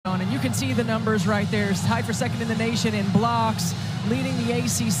can see the numbers right there. It's tied for second in the nation in blocks, leading the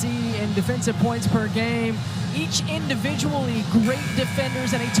ACC in defensive points per game. Each individually great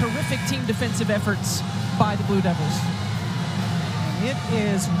defenders and a terrific team defensive efforts by the Blue Devils. It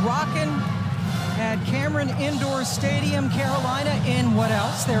is rocking at Cameron Indoor Stadium. Carolina in what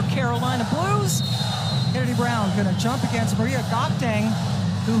else? They're Carolina Blues. Kennedy Brown going to jump against Reniya Kelly,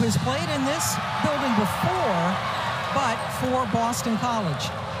 who has played in this building before, but for Boston College.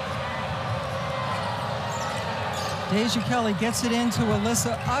 Deja Kelly gets it into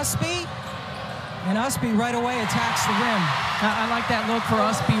Alyssa Usby, and Usby right away attacks the rim. I like that look for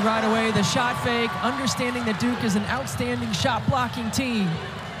Usby right away. The shot fake, understanding that Duke is an outstanding shot blocking team.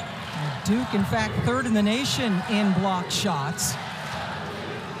 Duke, in fact, third in the nation in blocked shots.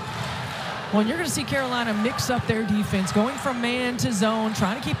 Well, you're going to see Carolina mix up their defense, going from man to zone,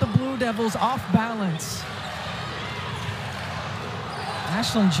 trying to keep the Blue Devils off balance.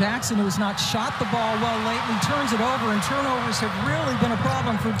 Ashlyn Jackson, who has not shot the ball well lately, turns it over, and turnovers have really been a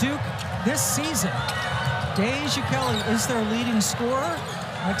problem for Duke this season. Deja Kelly is their leading scorer.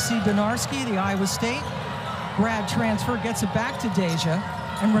 Lexi Donarski, the Iowa State grad transfer, gets it back to Deja.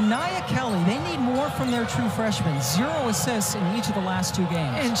 And Reniya Kelly, they need more from their true freshman. 0 assists in each of the last 2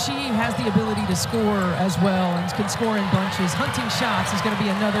 games. And she has the ability to score as well and can score in bunches. Hunting shots is going to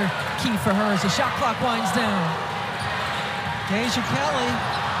be another key for her as the shot clock winds down. Deja Kelly,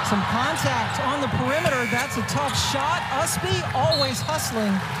 some contact on the perimeter. That's a tough shot. Usby always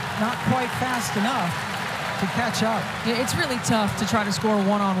hustling, not quite fast enough to catch up. Yeah, it's really tough to try to score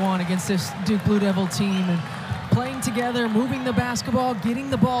one-on-one against this Duke Blue Devil team. And playing together, moving the basketball, getting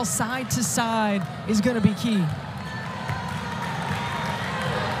the ball side to side is going to be key.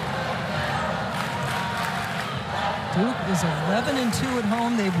 Duke is 11-2 at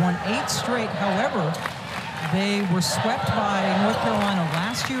home. They've won 8 straight. However, they were swept by North Carolina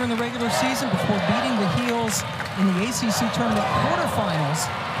last year in the regular season before beating the Heels in the ACC tournament quarterfinals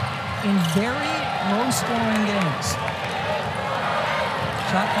in very low-scoring games.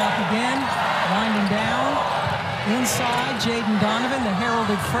 Shot clock again, winding down. Inside, Jaden Donovan, the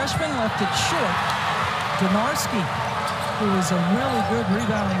heralded freshman, left it short. Donarski, who is a really good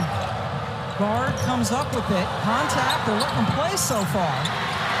rebounding guard, comes up with it. Contact, they're letting him play so far.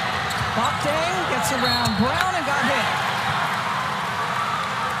 Bokdang gets around Brown and got hit.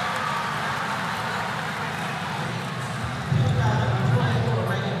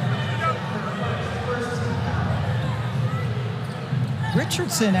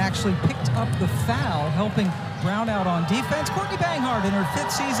 Richardson actually picked up the foul, helping Brown out on defense. Courtney Banghart in her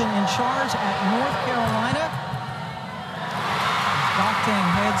 5th season in charge at North Carolina. Bokdang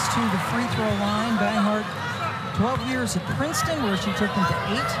heads to the free throw line. Banghart, 12 years at Princeton, where she took them to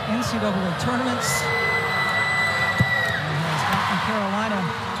 8 NCAA tournaments. And has gotten Carolina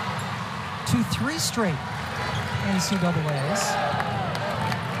to 3 straight NCAAs.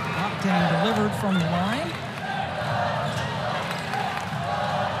 Bokdang delivered from the line.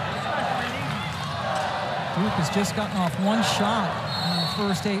 Duke has just gotten off 1 shot in the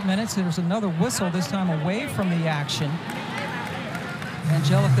first 8 minutes. There's another whistle, this time away from the action.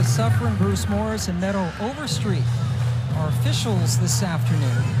 Angelica Suffren, Bruce Morris, and Meadow Overstreet are officials this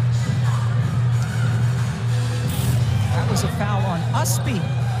afternoon. That was a foul on Usby.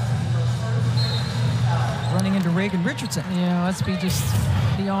 Running into Reagan Richardson. Yeah, Usby just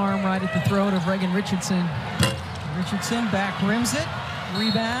the arm right at the throat of Reagan Richardson. Richardson back rims it.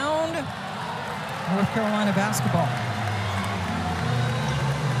 Rebound. North Carolina basketball.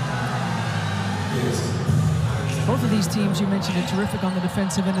 Both of these teams, you mentioned, are terrific on the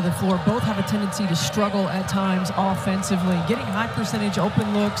defensive end of the floor. Both have a tendency to struggle at times offensively. Getting high percentage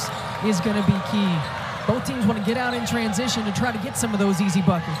open looks is going to be key. Both teams want to get out in transition to try to get some of those easy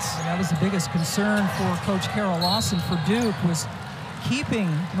buckets. And that was the biggest concern for Coach Carol Lawson for Duke, was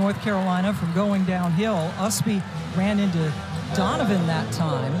keeping North Carolina from going downhill. Usby ran into Donovan that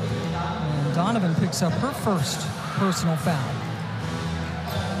time. Donovan picks up her first personal foul.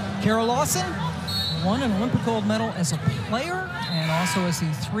 Carol Lawson won an Olympic gold medal as a player and also as the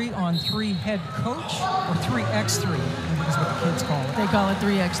 3-on-3 head coach, or 3x3, I think is what the kids call it. They call it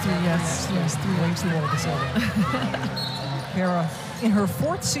 3x3, yes. Yes, 3x3. Way to say it. Kara, in her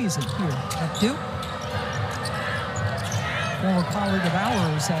 4th season here at Duke, former colleague of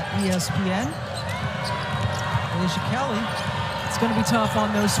ours at ESPN, Deja Kelly. It's going to be tough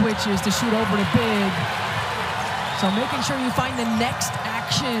on those switches to shoot over to big. So making sure you find the next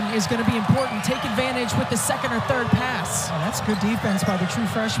action is going to be important. Take advantage with the 2nd or 3rd pass. Oh, that's good defense by the true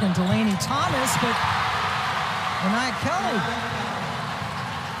freshman Delaney Thomas, but Reniya Kelly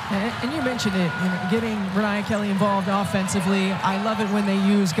And you mentioned it, getting Reniya Kelly involved offensively. I love it when they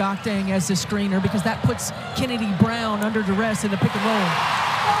use Gokdeng as the screener because that puts Kennedy Brown under duress in the pick and roll.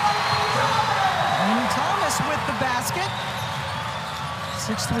 Delaney Thomas with the basket.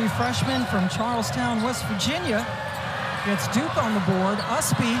 6'3" freshman from Charlestown, West Virginia. Gets Duke on the board.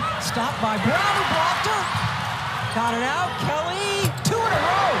 Usby stopped by Brown, who blocked her. Got it out. Kelly, 2 in a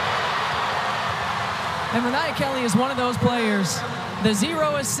row. And Reniya Kelly is one of those players. The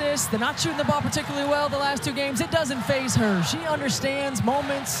 0 assists, the not shooting the ball particularly well the last 2 games, it doesn't faze her. She understands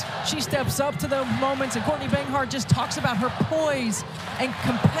moments. She steps up to the moments. And Courtney Banghart just talks about her poise and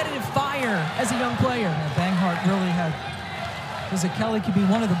competitive fire as a young player. Yeah, Banghart really had, Deja Kelly could be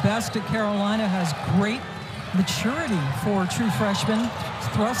one of the best at Carolina, has great maturity for a true freshman,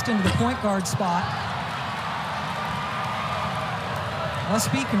 thrust into the point guard spot.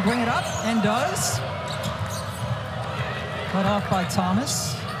 Usby can bring it up and does. Cut off by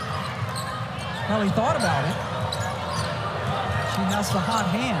Thomas. Kelly thought about it. She has the hot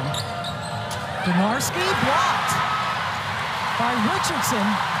hand. Donarski blocked by Richardson.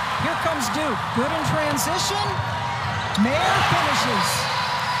 Here comes Duke. Good in transition. Mair finishes.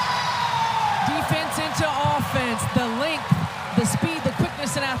 Defense into offense. The length, the speed, the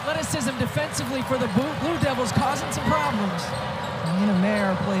quickness, and athleticism defensively for the Blue Devils causing some problems. Taina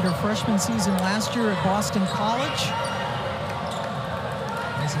Mair played her freshman season last year at Boston College.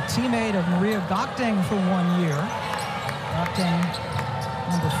 As a teammate of Maria Gokdeng for 1 year. Gokdeng,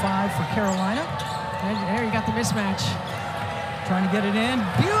 number 5 for Carolina. And there you got the mismatch. Trying to get it in.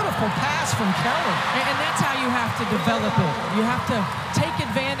 Beautiful pass from Kelly. And that's how you have to develop it. You have to take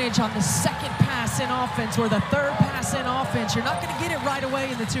advantage on the second pass in offense or the third pass in offense. You're not going to get it right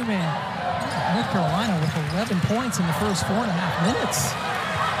away in the 2-man. North Carolina with 11 points in the first 4.5 minutes.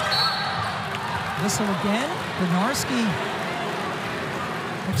 Whistle again. Donarski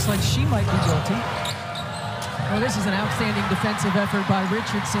looks like she might be guilty. Well, this is an outstanding defensive effort by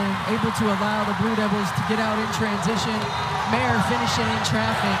Richardson, able to allow the Blue Devils to get out in transition. Mair finishing in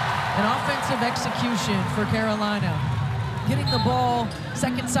traffic. An offensive execution for Carolina. Getting the ball,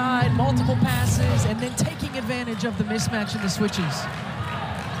 second side, multiple passes, and then taking advantage of the mismatch in the switches.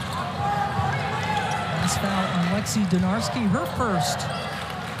 Last foul on Lexi Donarski, her first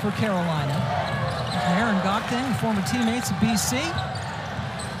for Carolina. Mair and Gokdeng, former teammates at BC.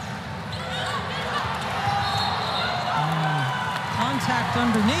 Contact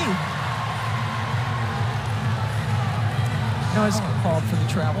underneath. No, it's called for the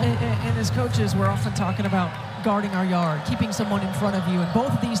travel. And as coaches, we're often talking about guarding our yard, keeping someone in front of you. And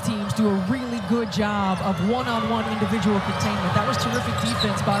both of these teams do a really good job of one-on-one individual containment. That was terrific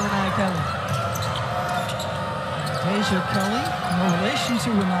defense by Reniya Kelly. Deja Kelly, no relation to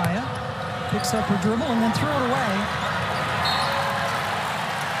Reniya, picks up her dribble and then threw it away.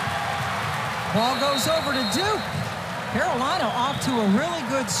 Ball goes over to Duke. Carolina off to a really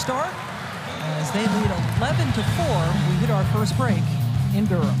good start as they lead 11-4. We hit our first break in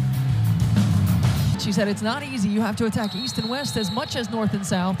Durham. She said it's not easy. You have to attack East and West as much as North and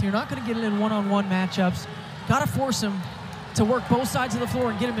South. You're not going to get it in one-on-one matchups. Got to force them to work both sides of the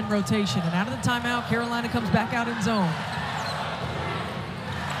floor and get them in rotation. And out of the timeout, Carolina comes back out in zone.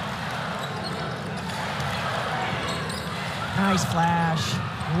 Nice flash.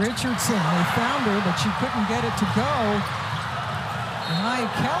 Richardson, they found her, but she couldn't get it to go.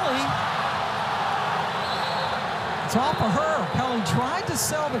 Reniya Kelly, it's off of her. Kelly tried to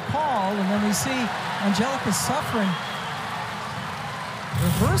sell the call, and then we see Angelica Suffren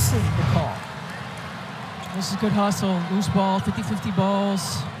reversing the call. This is good hustle. Loose ball, 50-50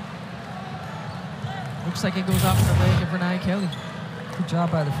 balls. Looks like it goes off the leg of Reniya Kelly. Good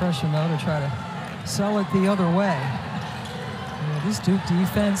job by the freshman, though, to try to sell it the other way. Yeah, this Duke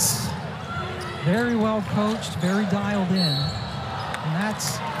defense, very well coached, very dialed in. And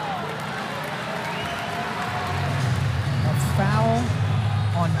that's a foul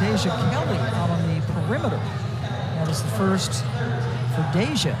on Deja Kelly out on the perimeter. That is the first for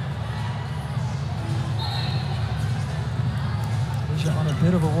Deja. Deja on a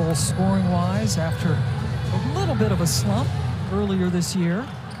bit of a roll scoring-wise after a little bit of a slump earlier this year,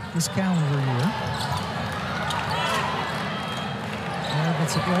 this calendar year.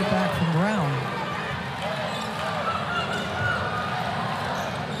 Gets it right back from Brown.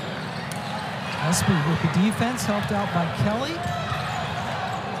 Usby with the defense, helped out by Kelly.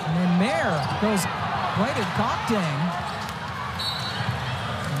 And then Mair goes right at Gokdeng.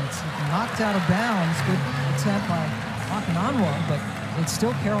 And it's knocked out of bounds. Good attempt by Akinanwa, but it's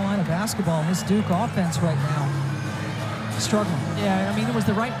still Carolina basketball. And this Duke offense right now struggling. Yeah, I mean, it was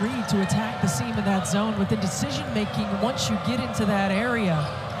the right read to attack the seam in that zone with the decision-making once you get into that area.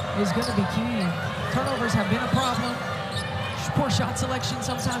 is going to be key. Turnovers have been a problem. Poor shot selection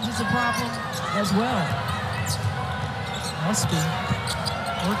sometimes is a problem as well. Must be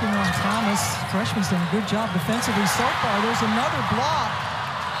working on Thomas. Freshman's done a good job defensively so far. There's another block.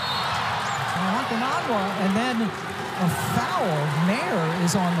 And then a foul. Mair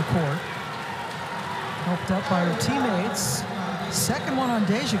is on the court. Helped up by her teammates. Second one on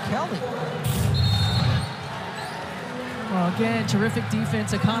Deja Kelly. Well, again, terrific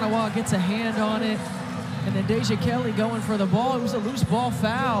defense. Akanawa gets a hand on it. And then Deja Kelly going for the ball. It was a loose ball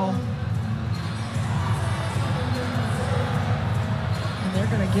foul. And they're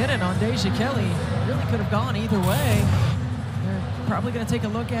going to get it on Deja Kelly. Really could have gone either way. They're probably going to take a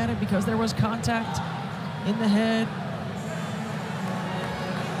look at it because there was contact in the head.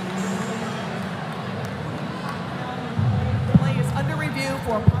 Play is under review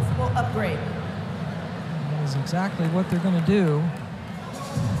for a possible upgrade. That is exactly what they're going to do.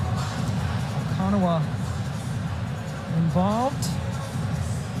 Akanawa involved.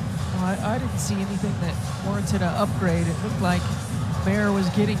 I didn't see anything that warranted an upgrade. It looked like Mair was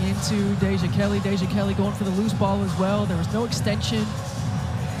getting into Deja Kelly. Deja Kelly going for the loose ball as well. There was no extension.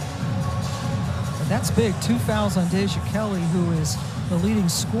 But that's big. 2 fouls on Deja Kelly, who is the leading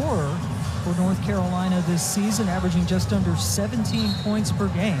scorer for North Carolina this season, averaging just under 17 points per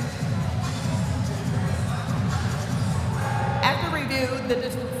game. After review, the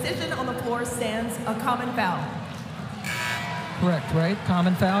decision on the floor stands a common foul. Correct, right?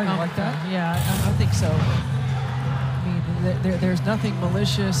 Common foul, you like that? Yeah, I think so. I mean, there's nothing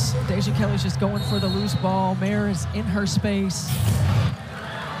malicious. Deja Kelly's just going for the loose ball. Mair is in her space.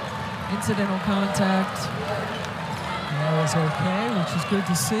 Incidental contact. That was okay, which is good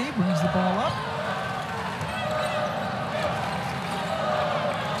to see. Brings the ball up.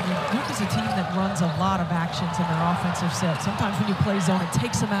 I mean, Duke is a team that runs a lot of actions in their offensive set. Sometimes when you play zone, it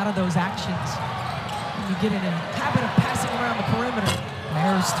takes them out of those actions. You get in a habit of passing around the perimeter.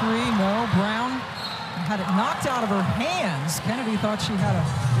 Mair's three, no. Brown had it knocked out of her hands. Kennedy thought she had a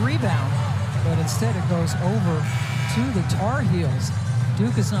rebound, but instead it goes over to the Tar Heels.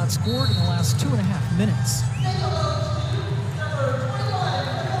 Duke has not scored in the last 2.5 minutes.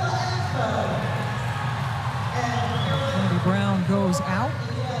 Kennedy Brown goes out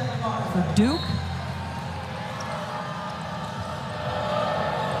for Duke.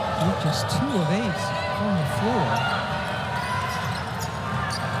 Duke just 2 of 8 on the floor.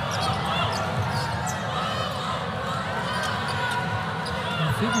 I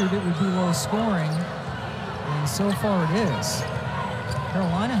figured it would be low scoring, and so far it is.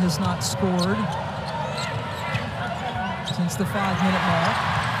 Carolina has not scored since the 5-minute mark.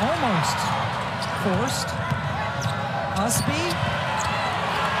 Almost forced. Usby.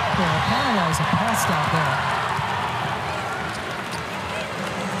 Carolina is a pest out there.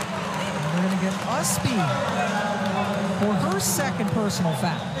 Usby for her second personal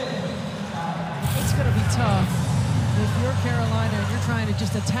foul. It's going to be tough if you're Carolina and you're trying to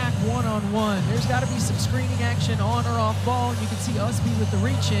just attack one-on-one. There's got to be some screening action on or off ball. You can see Usby with the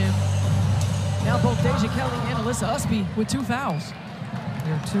reach in. Now both Deja Kelly and Alyssa Usby with 2 fouls.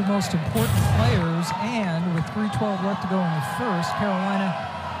 Their 2 most important players, and with 3:12 left to go in the first, Carolina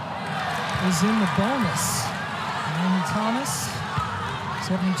is in the bonus. Delaney Thomas,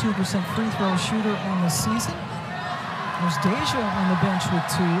 72% free throw shooter on the season. There's Deja on the bench with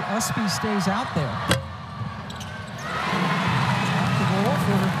 2. Usby stays out there. The goal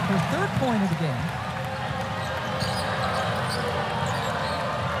for her 3rd point of the game.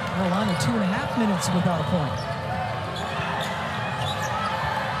 Carolina 2.5 minutes without a point.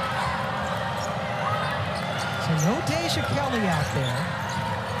 So no Deja Kelly out there.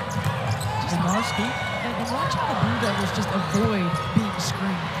 Marski. And watching the Blue Devils just avoid being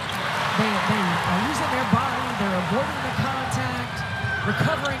screened. They are using their body, they're avoiding the contact,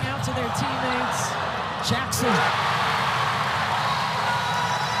 recovering out to their teammates. Jackson.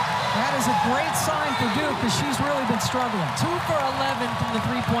 That is a great sign for Duke because she's really been struggling. 2 for 11 from the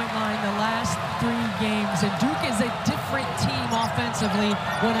three-point line the last 3 games. And Duke is a different team offensively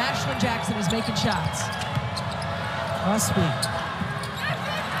when Ashlyn Jackson is making shots. Usby.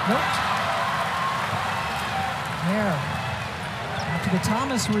 Nope. Mair after the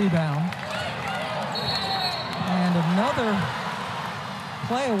Thomas rebound. And another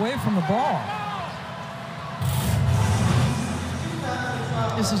play away from the ball.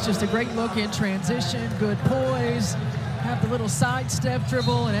 This is just a great look in transition, good poise, have the little sidestep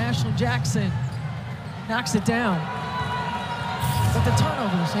dribble, and Ashlyn Jackson knocks it down. But the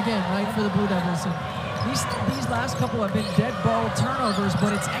turnovers, again, right, for the Blue Devils. And these last couple have been dead ball turnovers,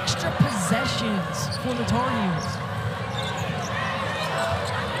 but it's extra possessions for the Tar Heels.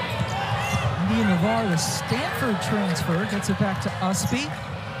 India Navarre, the Stanford transfer, gets it back to Usby.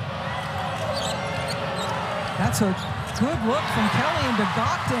 That's a good look from Kelly into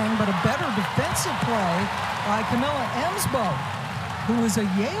Gokdeng, but a better defensive play by Camilla Emsbo, who is a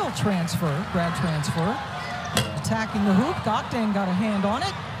Yale transfer, grad transfer. Attacking the hoop, Gokdeng got a hand on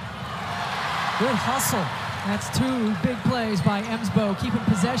it. Good hustle. That's 2 big plays by Emsbo, keeping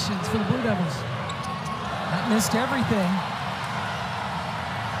possessions for the Blue Devils. That missed everything.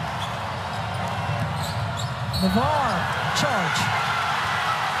 Navarre, charge.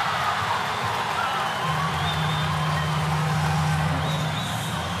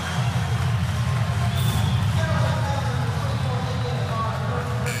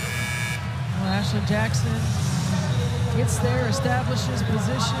 Ashley Jackson gets there, establishes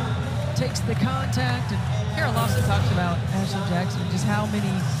position, takes the contact, and Kara Lawson talks about Ashley Jackson, just how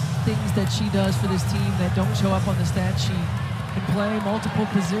many things that she does for this team that don't show up on the stat sheet. Can play multiple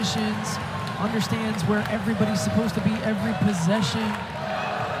positions, understands where everybody's supposed to be every possession,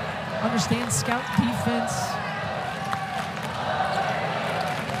 understands scout defense.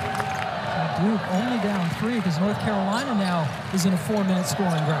 Duke only down 3 because North Carolina now is in a 4-minute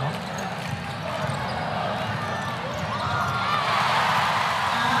scoring drought.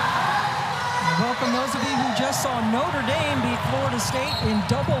 Welcome those of you who just saw Notre Dame beat Florida State in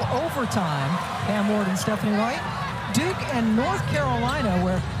double overtime. Pam Ward and Stephanie Wright. Duke and North Carolina,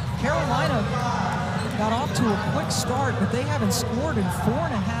 where Carolina got off to a quick start, but they haven't scored in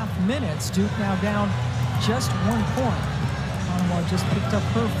 4.5 minutes. Duke now down just 1 point. Ottawa just picked up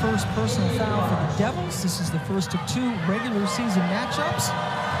her first personal foul for the Devils. This is the first of 2 regular season matchups.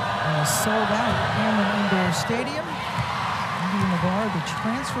 And a sold-out Hammond Indoor Stadium. India Navarre, the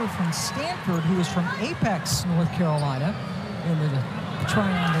transfer from Stanford, who is from Apex, North Carolina, into the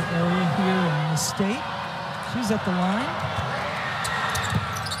triangle area here in the state. She's at the line.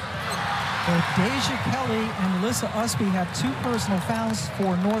 Both Deja Kelly and Alyssa Usby have 2 personal fouls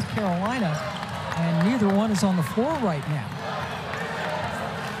for North Carolina, and neither one is on the floor right now.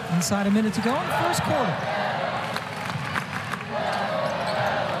 Inside a minute to go in the first quarter.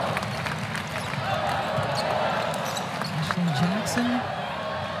 Jackson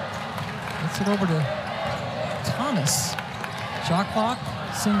gets it over to Thomas. Shot clock,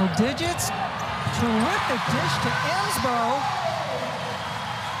 single digits. Terrific dish to Emsbo.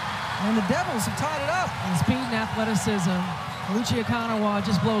 And the Devils have tied it up. And speed and athleticism. Lucia Kanawa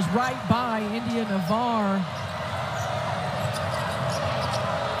just blows right by India Navarre.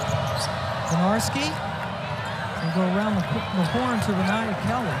 Benarski will go around the horn to Reniya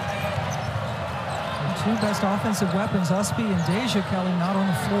Kelly. 2 best offensive weapons, Usby and Deja Kelly, not on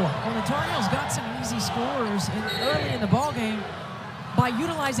the floor. Well, the Tar Heels got some easy scores early in the ballgame by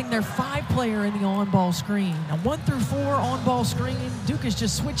utilizing their 5-player in the on-ball screen. Now, 1 through 4 on-ball screen, Duke is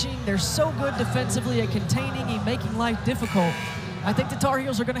just switching. They're so good defensively at containing and making life difficult. I think the Tar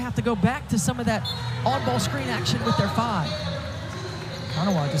Heels are going to have to go back to some of that on-ball screen action with their 5.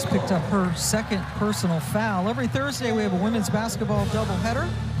 Kanawa just picked up her 2nd personal foul. Every Thursday, we have a women's basketball doubleheader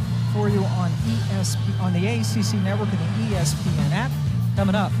for you on on the ACC network and the ESPN app.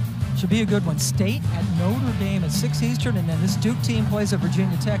 Coming up, should be a good one. State at Notre Dame at 6 Eastern, and then this Duke team plays at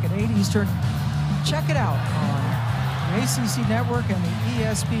Virginia Tech at 8 Eastern. Check it out on the ACC network and the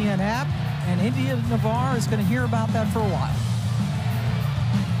ESPN app, and India Navarre is going to hear about that for a while.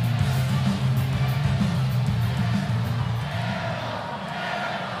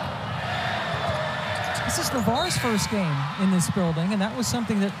 This is Navarre's first game in this building, and that was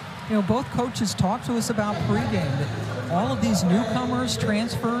something that both coaches talked to us about pregame, that all of these newcomers,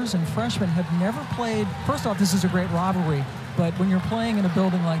 transfers, and freshmen have never played. First off, this is a great rivalry, but when you're playing in a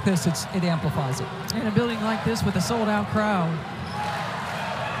building like this, it amplifies it. In a building like this with a sold-out crowd,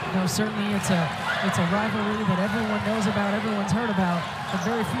 certainly it's a rivalry that everyone knows about, everyone's heard about, but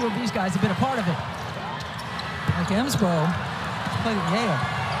very few of these guys have been a part of it. Like Emsbo, played at Yale.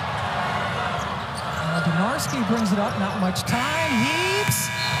 Benarski brings it up, not much time, heaves.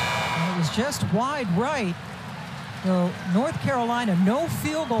 It was just wide right. North Carolina, no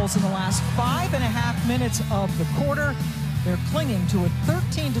field goals in the last 5.5 minutes of the quarter. They're clinging to a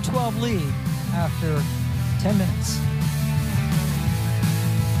 13-12 lead after 10 minutes.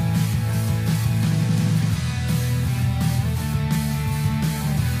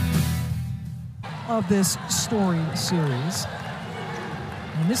 Of this storied series.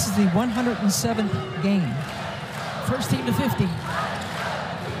 And this is the 107th game. First team to 50.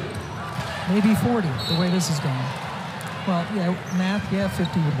 Maybe 40, the way this is going. Well, yeah, math,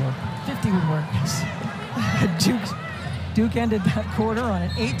 50 would work. 50 would work, yes. Duke ended that quarter on an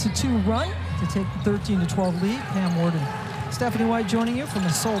 8-2 run to take the 13-12 lead. Pam Ward and Stephanie White joining you from the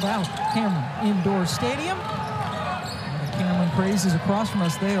sold-out Cameron Indoor Stadium. And the Cameron Crazies across from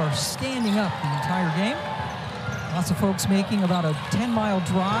us, they are standing up the entire game. Lots of folks making about a 10-mile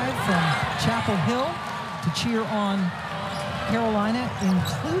drive from Chapel Hill to cheer on Carolina,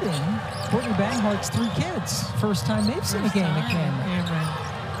 including Courtney Banghart's 3 kids. First time they've seen a game at Cameron.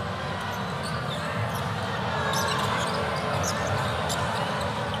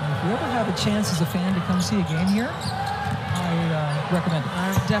 If you ever have a chance as a fan to come see a game here, I recommend it.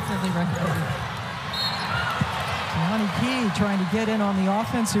 I definitely recommend it. Delaney Key trying to get in on the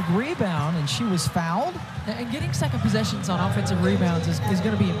offensive rebound, and she was fouled. And getting second possessions on offensive rebounds is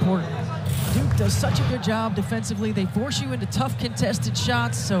going to be important. Duke does such a good job defensively. They force you into tough contested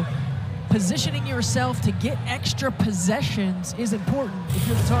shots, so positioning yourself to get extra possessions is important if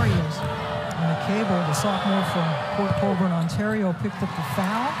you're the Tar Heels. Cable, the sophomore from Port Colborne, Ontario, picked up the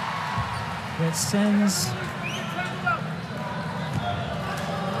foul that sends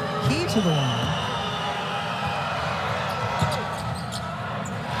Key to the line.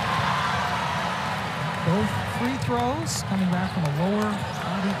 Both free throws coming back from a lower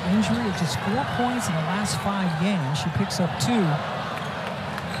body injury at just 4 points in the last 5 games. She picks up 2.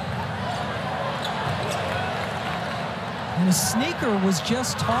 And a sneaker was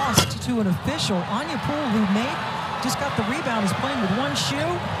just tossed to an official. Anya Poole, who just got the rebound, is playing with one shoe.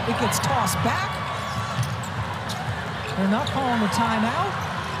 It gets tossed back. They're not calling the timeout.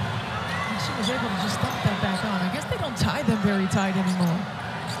 And she was able to just thump that back on. I guess they don't tie them very tight anymore.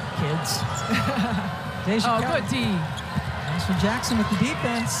 Kids. Deja Kelly. Good D. That's from Jackson with the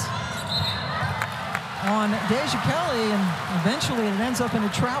defense on Deja Kelly, and eventually it ends up in a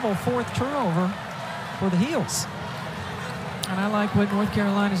travel 4th turnover for the Heels. And I like what North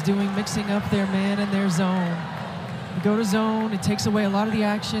Carolina's doing, mixing up their man and their zone. You go to zone, it takes away a lot of the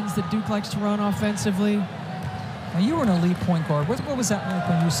actions that Duke likes to run offensively. Now, you were an elite point guard. What was that like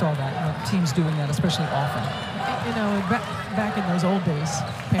when you saw that, teams doing that, especially often? You know, back in those old days,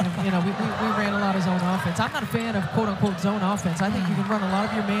 you know, we ran a lot of zone offense. I'm not a fan of quote-unquote zone offense. I think you can run a lot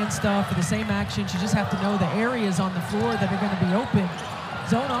of your man stuff for the same actions. You just have to know the areas on the floor that are going to be open.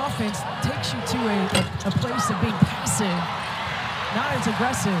 Zone offense takes you to a place of being passive, not as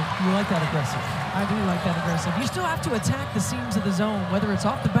aggressive. You like that aggressive? I do like that aggressive. You still have to attack the seams of the zone, whether it's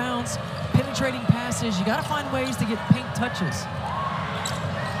off the bounce, penetrating passes. You got to find ways to get paint touches.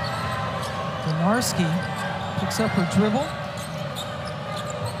 Donarski picks up her dribble,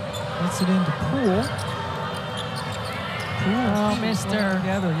 gets it into Poole. Oh, missed her.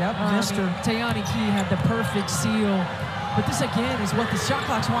 Together. Yep, missed her. Taina Key had the perfect seal. But this, again, is what the shot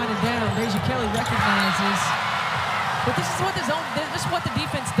clock's winding down. Deja Kelly recognizes. But this is what the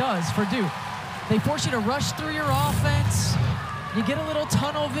defense does for Duke. They force you to rush through your offense. You get a little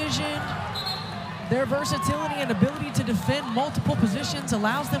tunnel vision. Their versatility and ability to defend multiple positions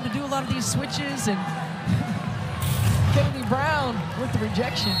allows them to do a lot of these switches. And Kennedy Brown with the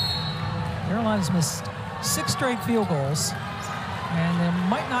rejection. Carolina's missed 6 straight field goals, and they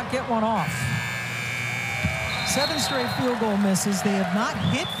might not get one off. 7 straight field goal misses. They have not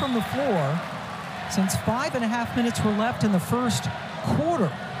hit from the floor since 5.5 minutes were left in the first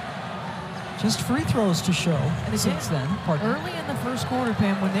quarter. Just free throws to show. And since then, early in the first quarter,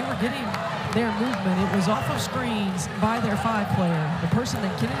 Pam, when they were getting their movement, it was off of screens by their 5 player, the person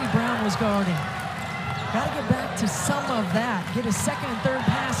that Kennedy Brown was guarding. Got to get back to some of that. Get a second and third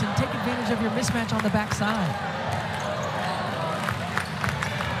pass and take advantage of your mismatch on the backside.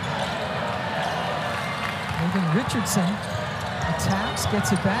 Megan Richardson attacks, gets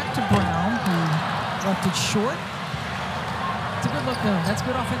it back to Brown, who left it short. It's a good look, though. That's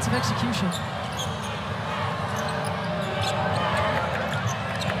good offensive execution.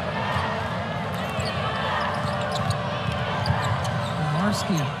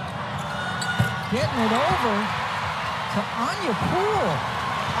 Donarski getting it over to Anya Poole,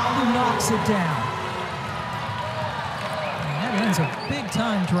 who knocks it down. And that ends a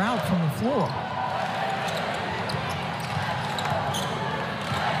big-time drought from the floor.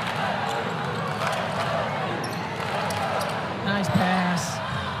 Nice pass.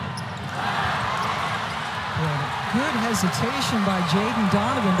 Good hesitation by Jaden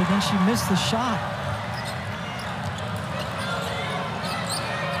Donovan, but then she missed the shot.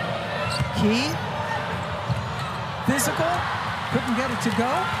 Key. Physical. Couldn't get it to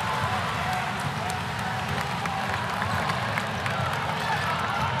go.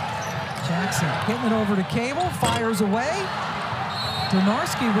 Jackson getting it over to Cable. Fires away.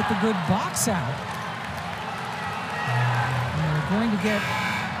 Donarski with the good box out. Going to get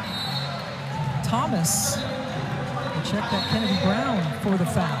Thomas to check that Kennedy Brown for the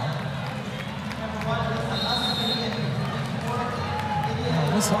foul.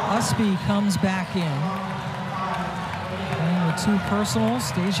 Lisa Usby comes back in. Playing with 2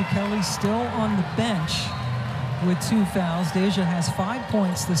 personals. Deja Kelly still on the bench with 2 fouls. Deja has 5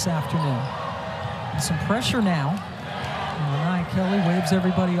 points this afternoon. And some pressure now. And Reniya Kelly waves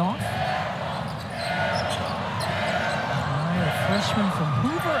everybody off. Reniya, a freshman from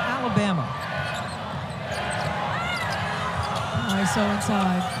Hoover, Alabama. ISO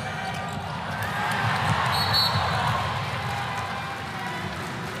inside.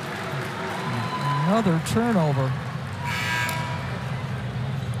 Another turnover.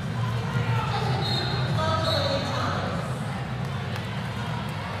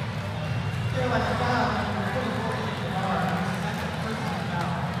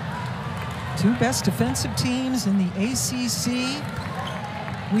 Two best defensive teams in the ACC.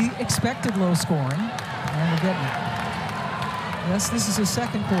 We expected low scoring, and we're getting it. Yes, this is a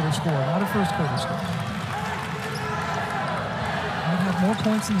second quarter score, not a first quarter score. Might have more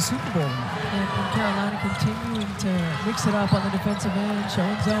points in the Super Bowl than that. And Carolina continuing to mix it up on the defensive end,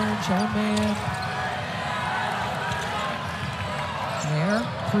 showing zone, showing man. Mair,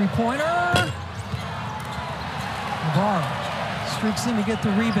 three-pointer. Navarro streaks in to get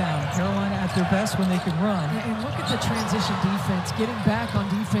the rebound. Carolina at their best when they can run. And look at the transition defense, getting back on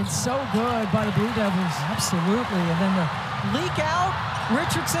defense so good by the Blue Devils. Absolutely, and then the leak out.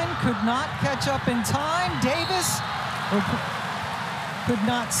 Richardson could not catch up in time. Davis could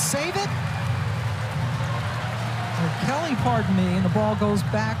not save it. Or Kelly, pardon me, and the ball goes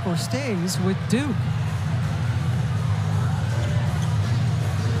back or stays with Duke.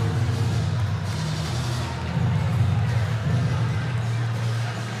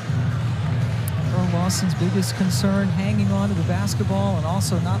 Earl Lawson's biggest concern, hanging on to the basketball and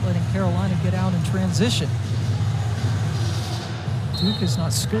also not letting Carolina get out in transition. Duke has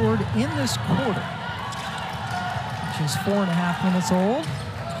not scored in this quarter, which is 4.5 minutes old.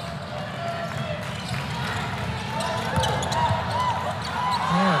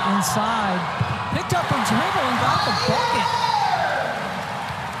 There, inside, picked up a dribble and got the bucket.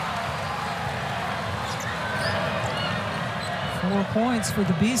 Four points for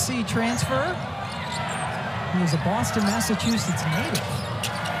the BC transfer. He is a Boston, Massachusetts native.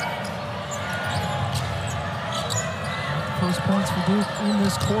 First points for Duke in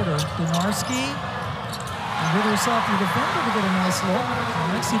this quarter. Donarski with herself the defender to get a nice look.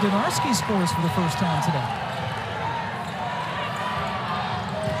 Alexi Donarski scores for the first time today.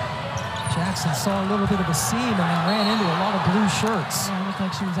 Jackson saw a little bit of a seam and then ran into a lot of blue shirts. Yeah, it looked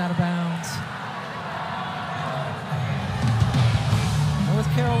like she was out of bounds. North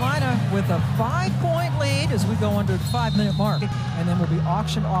Carolina with a 5-point lead as we go under the 5-minute mark. And then we'll be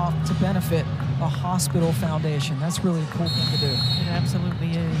auctioned off to benefit a hospital foundation. That's really a cool thing to do. It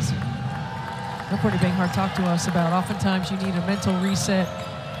absolutely is. Reporter Banghart talked to us about oftentimes you need a mental reset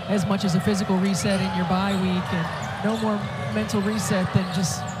as much as a physical reset in your bye week, and no more mental reset than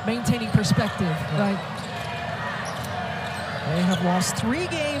just maintaining perspective, right? They have lost 3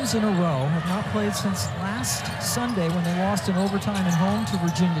 games in a row, have not played since last Sunday when they lost in overtime at home to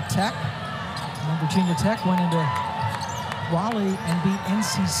Virginia Tech. And then Virginia Tech went into Raleigh and beat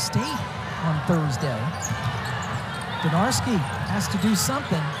NC State on Thursday. Donarski has to do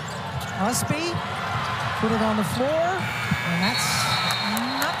something. Usby put it on the floor, and that's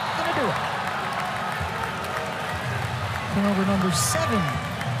not going to do it. Turnover number 7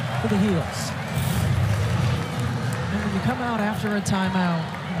 for the Heels. And when you come out after a timeout,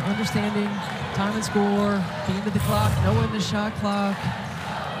 understanding time and score, the end of the clock, knowing the shot clock,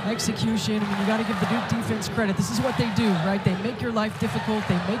 execution. I mean, you got to give the Duke defense credit. This is what they do, right? They make your life difficult.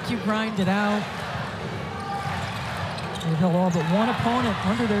 They make you grind it out. They've held all but one opponent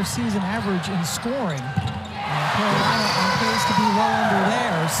under their season average in scoring. Carolina on pace to be well under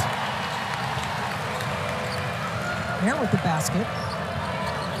theirs. Mair with the basket.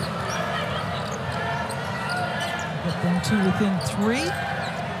 Get them 2 within 3.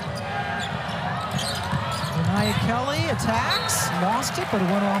 Reniya Kelly attacks, lost it, but it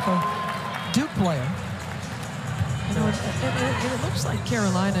went off a Duke player. You know, it looks like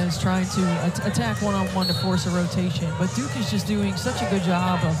Carolina is trying to attack one-on-one to force a rotation, but Duke is just doing such a good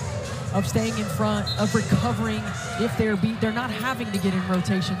job of staying in front, of recovering if they're beat. They're not having to get in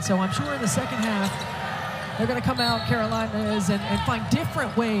rotation, so I'm sure in the second half, they're going to come out, Carolina is, and find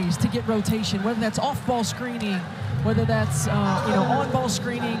different ways to get rotation, whether that's off-ball screening, whether that's on-ball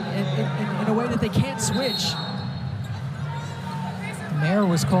screening in a way that they can't switch. Mair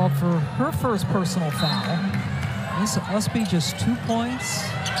was called for her first personal foul. Lisa Usby just 2 points.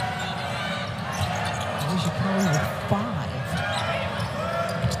 Deja Kelly with 5.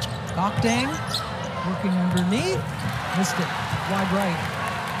 Gokdang working underneath. Missed it. Wide right.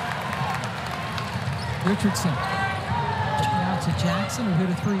 Richardson. Out to Jackson, who hit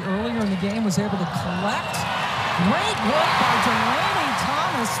a three earlier in the game, was able to collect. Great work by Delaney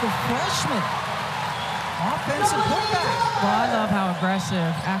Thomas, the freshman. Offensive putback. Well, I love how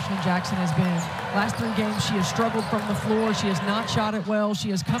aggressive Ashlyn Jackson has been. Last 3 games, she has struggled from the floor. She has not shot it well. She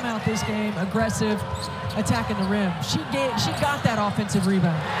has come out this game aggressive, attacking the rim. She got that offensive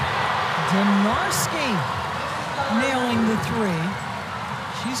rebound. Donarski nailing the three.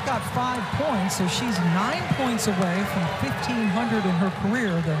 She's got 5 points, so she's 9 points away from 1,500 in her career.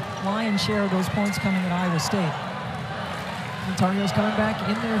 The lion's share of those points coming at Iowa State. And Tar Heels coming back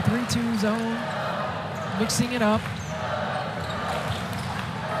in their 3-2 zone, mixing it up.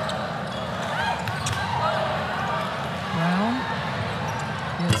 Brown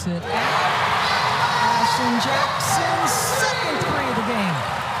gets it out. Ashlyn Jackson's second three of the game.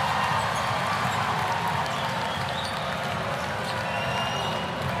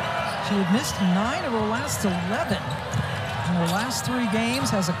 She had missed 9 of her last 11 in her last 3 games,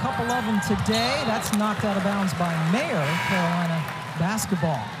 has a couple of them today. That's knocked out of bounds by Mair, Carolina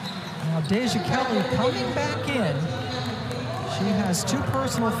basketball. Now Deja Kelly coming back in. She has 2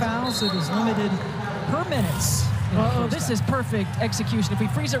 personal fouls that has limited her minutes. Oh, this is perfect execution. If we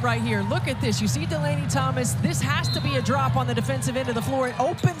freeze it right here, look at this. You see Delaney Thomas. This has to be a drop on the defensive end of the floor. It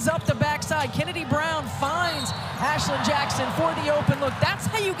opens up the backside. Kennedy Brown finds Ashlyn Jackson for the open look. That's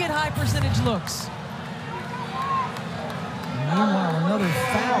how you get high percentage looks. Meanwhile, another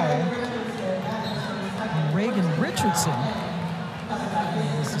foul on Reagan Richardson.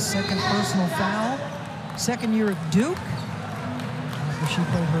 It's the second personal foul. Second year at Duke, after she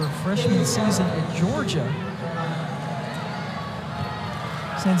played her freshman season at Georgia.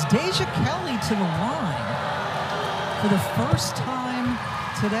 Sends Deja Kelly to the line for the first time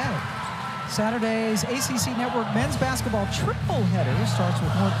today. Saturday's ACC Network men's basketball triple header starts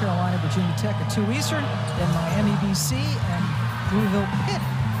with North Carolina, Virginia Tech at 2 Eastern, then Miami, BC, and Louisville Pitt.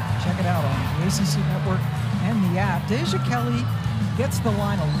 Check it out on the ACC Network and the app. Deja Kelly gets the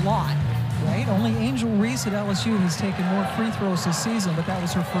line a lot, right? Only Angel Reese at LSU has taken more free throws this season, but that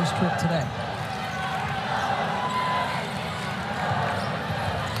was her first trip today.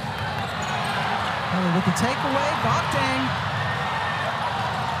 Kelly with the takeaway, Gokdang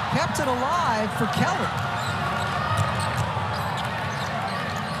kept it alive for Kelly.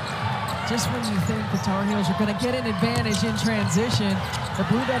 Just when you think the Tar Heels are going to get an advantage in transition, the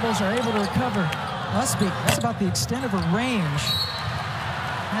Blue Devils are able to recover. Must be. That's about the extent of her range.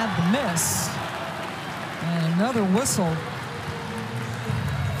 Had the miss. And another whistle.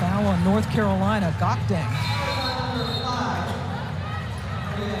 Foul on North Carolina. Gokdang.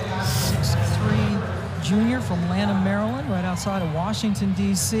 6'3" junior from Lanham, Maryland, right outside of Washington,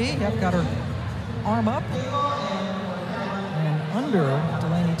 D.C. Yep, got her arm up and under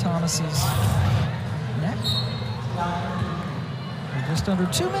Delaney Thomas's neck. And just under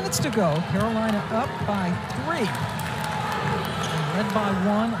 2 minutes to go. Carolina up by 3. And led by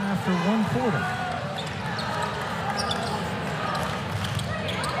 1 after 1 quarter.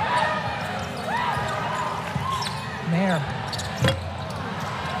 Mair.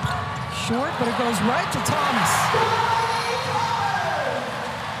 Short, but it goes right to Thomas.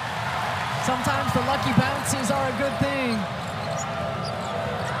 Sometimes the lucky bounces are a good thing.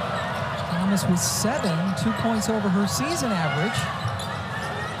 Thomas with 7, 2 points over her season average.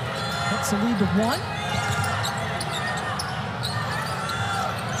 Cuts the lead to 1.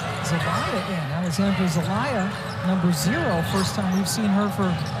 Zelaya in. Alexandra Zelaya, number 0. First time we've seen her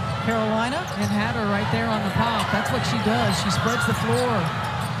for Carolina. And had her right there on the pop. That's what she does. She spreads the floor.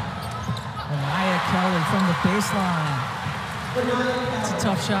 Reniya Kelly from the baseline. It's a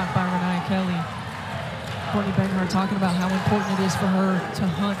tough shot by Reniya Kelly. Courtney Benhart talking about how important it is for her to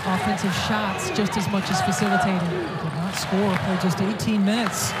hunt offensive shots just as much as facilitating. Did not score, played just 18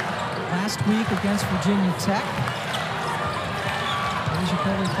 minutes last week against Virginia Tech. Deja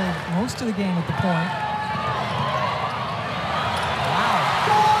Kelly played most of the game at the point. Wow.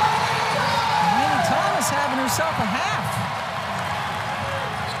 Delaney Thomas having herself a half.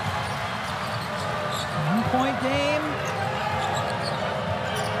 1-point game.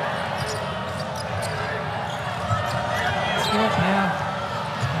 Yeah.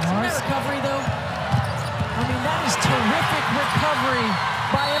 Nice recovery, though. I mean, that is terrific recovery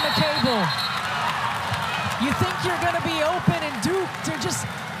by Emma Cable. You think you're going to be open, and Duke, they're just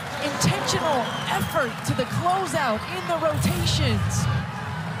intentional effort to the closeout in the rotations.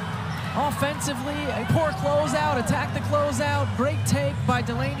 Offensively, a poor closeout, attack the closeout. Great take by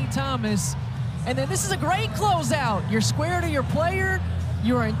Delaney Thomas. And then this is a great closeout. You're square to your player.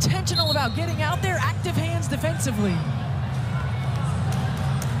 You are intentional about getting out there, active hands defensively.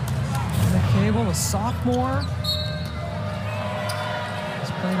 Cable, a sophomore.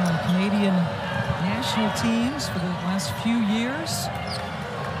 He's played on Canadian national teams for the last few years.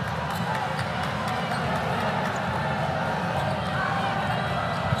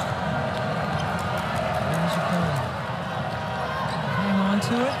 Deja Kelly. Hang on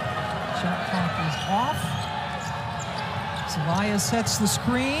to it. Shot clock is off. Zavia sets the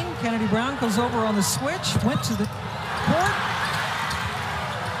screen. Kennedy Brown goes over on the switch. Went to the court.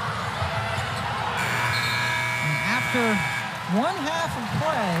 And after one half of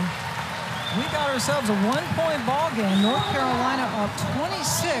play, we got ourselves a one-point ball game. North Carolina up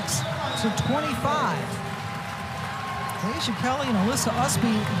 26-25. Deja Kelly and Alyssa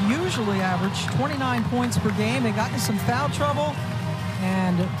Usby usually average 29 points per game. They got into some foul trouble,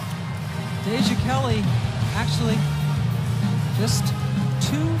 and Deja Kelly actually just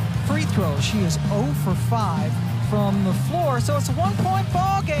 2 free throws. She is 0 for 5 from the floor, so it's a one-point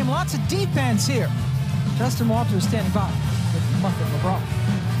ball game. Lots of defense here. Justin Walters standing by with Muffet LeBron.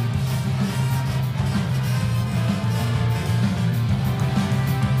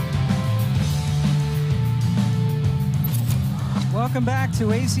 Welcome back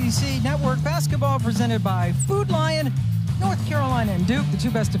to ACC Network Basketball presented by Food Lion. North Carolina and Duke, the 2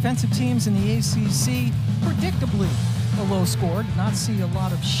 best defensive teams in the ACC, predictably a low score. Did not see a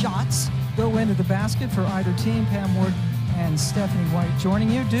lot of shots go into the basket for either team. Pam Ward and Stephanie White joining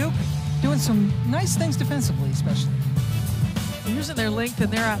you. Duke doing some nice things defensively, especially. Using their length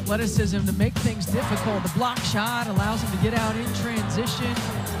and their athleticism to make things difficult. The block shot allows them to get out in transition.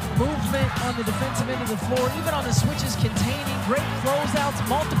 Movement on the defensive end of the floor, even on the switches, containing great closeouts,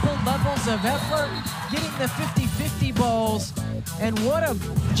 multiple levels of effort, getting the 50-50 balls. And what a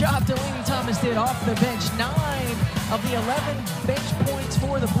job Delaney Thomas did off the bench. 9 of the 11 bench points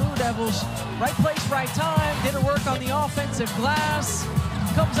for the Blue Devils. Right place, right time. Did her work on the offensive glass.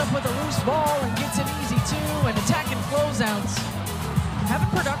 Comes up with a loose ball and gets it easy too, and attacking closeouts.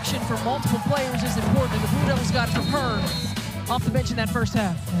 Having production for multiple players is important, and the Blue Devils got it from her off the bench in that first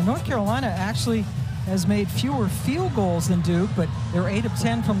half. And North Carolina actually has made fewer field goals than Duke, but they're 8 of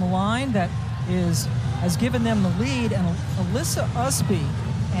 10 from the line. That has given them the lead. And Alyssa Usby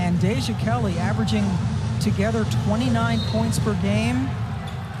and Deja Kelly averaging together 29 points per game.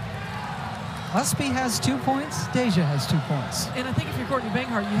 Usby has 2 points, Deja has 2 points. And I think if you're Courtney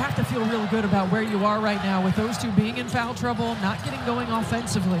Banghart, you have to feel real good about where you are right now with those 2 being in foul trouble, not getting going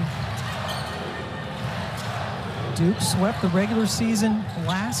offensively. Duke swept the regular season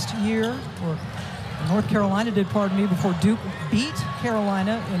last year, or North Carolina did, pardon me, before Duke beat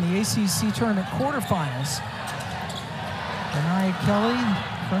Carolina in the ACC tournament quarterfinals. Reniya Kelly,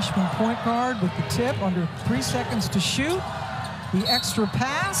 freshman point guard, with the tip, under 3 seconds to shoot. The extra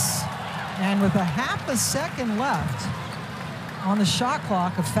pass, and with a half a second left on the shot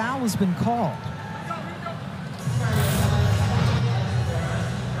clock, a foul has been called.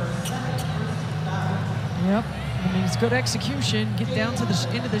 Yep. I mean, it's good execution. Get down to the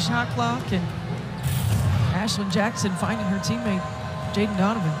end of the shot clock, and Ashlyn Jackson finding her teammate, Jaden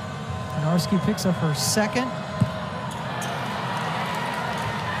Donovan. Narski picks up her second.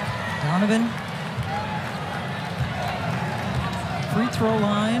 Donovan. Free throw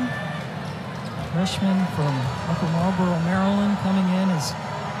line. Freshman from Upper Marlboro, Maryland, coming in as a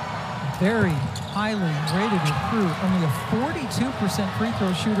very highly rated recruit. Only a 42% free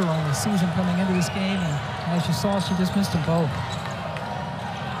throw shooter on the season coming into this game, and as you saw, she just missed them both.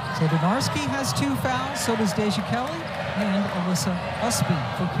 So Donarski has 2 fouls, so does Deja Kelly and Alyssa Usby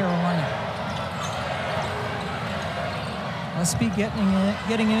for Carolina. Usby getting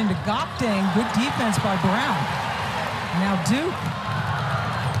it into Gopdang. Good defense by Brown. Now Duke.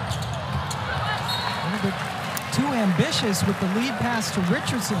 A little bit too ambitious with the lead pass to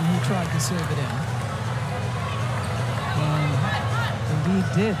Richardson, who tried to save it in. And indeed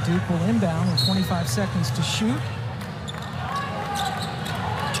did. Duke will inbound with 25 seconds to shoot.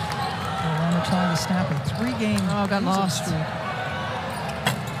 Carolina trying to snap a 3-game got lost. streak.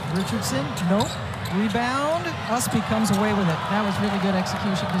 Richardson, nope. Rebound. Usby comes away with it. That was really good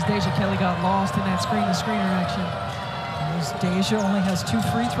execution because Deja Kelly got lost in that screen-to-screener action. Deja only has 2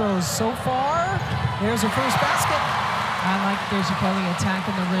 free throws so far. There's her first basket. I like Deja Kelly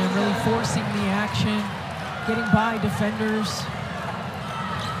attacking the rim, really forcing the action, getting by defenders.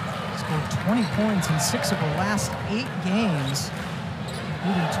 Scored 20 points in 6 of her last 8 games,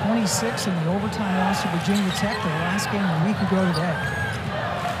 leading 26 in the overtime loss to Virginia Tech, their last game a week ago today.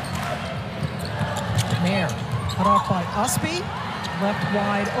 Mair, cut off by Usby, left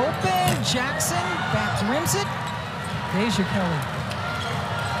wide open. Jackson back rims it. Deja Kelly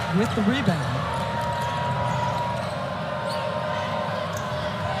with the rebound.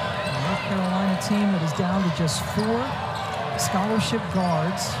 North Carolina team that is down to just 4 scholarship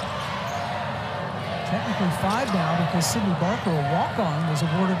guards. Technically 5 now because Sydney Barker, a walk-on, was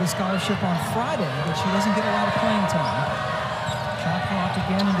awarded a scholarship on Friday, but she doesn't get a lot of playing time. Shot clock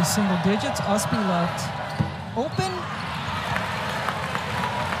again into single digits. Usby left open.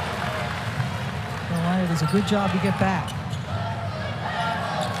 Carolina does a good job to get back.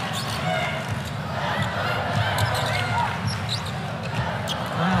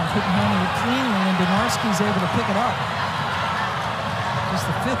 Brown couldn't handle it cleanly, and Donarski's able to pick it up. Just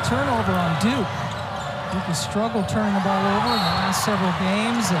the 5th turnover on Duke. Duke has struggled turning the ball over in the last several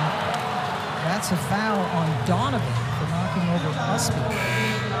games, and that's a foul on Donovan for knocking over Usby.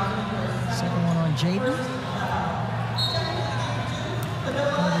 Second one on Jaden.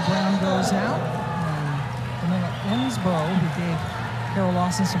 Brown goes out, and Camilla Ensbo, who gave Carol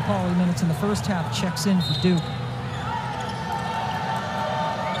Lawson some quality minutes in the first half, checks in for Duke.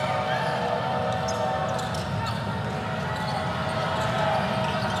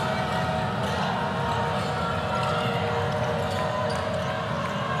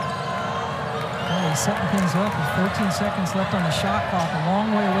 Setting things up with 13 seconds left on the shot clock, a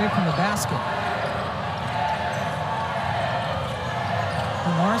long way away from the basket.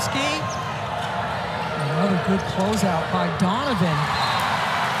 Donarski, another good closeout by Donovan.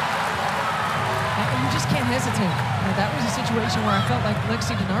 And you just can't hesitate. You know, that was a situation where I felt like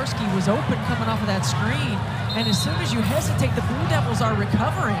Lexi Donarski was open coming off of that screen, and as soon as you hesitate, the Blue Devils are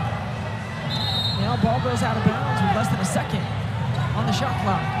recovering. Now ball goes out of bounds with less than a second on the shot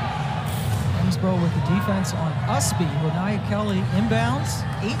clock. Ensbo with the defense on Usby. Reniya Kelly inbounds,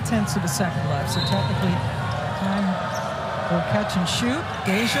 0.8 of a second left, so technically time for catch and shoot.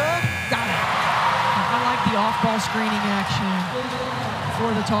 Deja, got it. I like the off-ball screening action for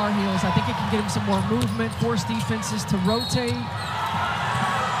the Tar Heels. I think it can get them some more movement, force defenses to rotate.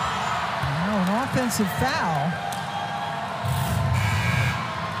 Now an offensive foul.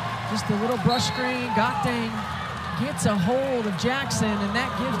 Just a little brush screen. Gotting gets a hold of Jackson, and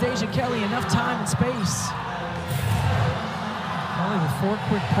that gives Deja Kelly enough time and space. Kelly with 4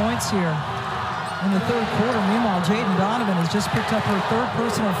 quick points here in the third quarter. Meanwhile, Jaden Donovan has just picked up her 3rd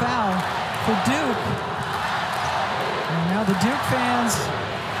personal foul for Duke. And now the Duke fans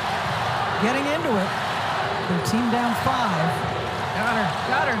getting into it. Their team down 5.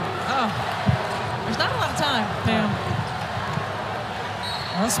 Got her. Oh, there's not a lot of time, Pam.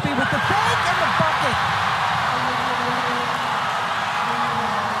 Usby with the fake and the bucket.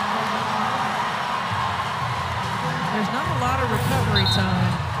 There's not a lot of recovery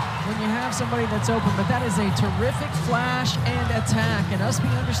time when you have somebody that's open, but that is a terrific flash and attack. And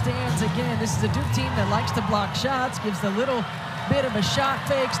Usby understands, again, this is a Duke team that likes to block shots, gives the little bit of a shot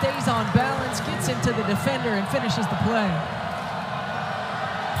fake, stays on balance, gets into the defender, and finishes the play.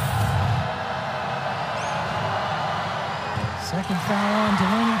 Second foul on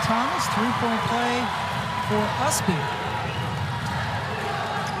Delaney Thomas, 3-point play for Usby.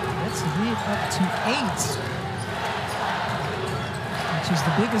 Gets the lead up to 8. Which is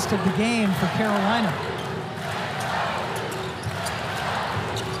the biggest of the game for Carolina.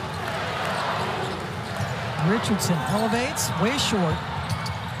 Richardson elevates, way short.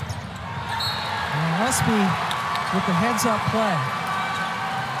 And Usby with the heads-up play.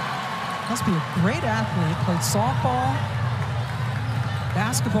 Usby, a great athlete, played softball,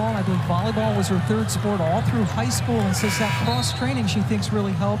 basketball, I believe volleyball was her 3rd sport all through high school, and says that cross-training she thinks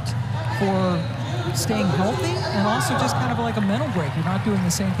really helped for staying healthy and also just kind of like a mental break. You're not doing the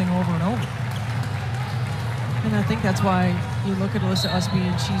same thing over and over. And I think that's why you look at Alyssa Usby,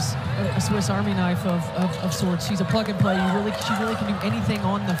 and she's a Swiss Army knife of sorts. She's a plug and play. She really can do anything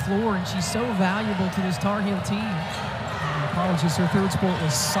on the floor, and she's so valuable to this Tar Heel team. Apologies, her 3rd sport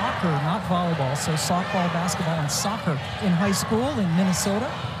was soccer, not volleyball. So softball, basketball, and soccer in high school in Minnesota.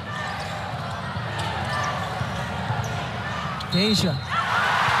 Deja.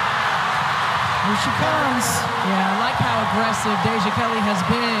 Here she comes. Yeah, I like how aggressive Deja Kelly has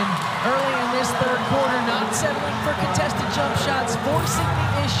been early in this third quarter, not settling for contested jump shots, forcing the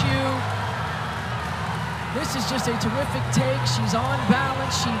issue. This is just a terrific take. She's on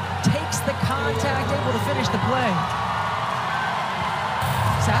balance. She takes the contact, able to finish the play.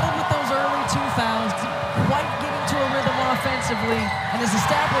 Saddled with those early 2 fouls, didn't quite get into a rhythm offensively, and is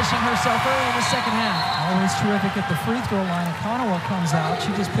establishing herself early in the second half. Always terrific at the free throw line. And Conowa comes out.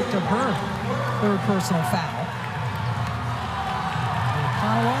 She just picked up her 3rd personal foul.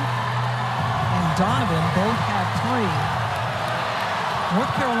 Conowa and Donovan both had 3.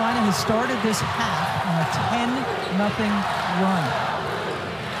 North Carolina has started this half on a 10-0 run.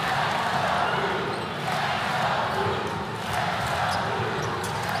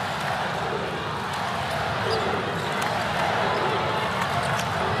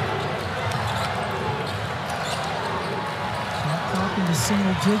 into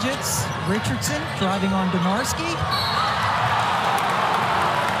single digits. Richardson driving on Donarski.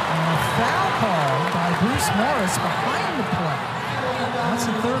 And a foul call by Bruce Morris behind the play. That's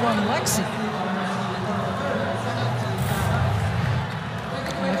the third on Lexi.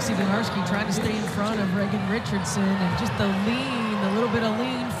 Lexi Donarski trying to stay in front of Reagan Richardson, and just the little bit of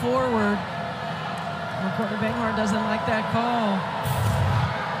lean forward. Well, Courtney Banghorn doesn't like that call.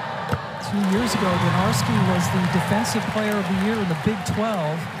 2 years ago, Donarski was the Defensive Player of the Year in the Big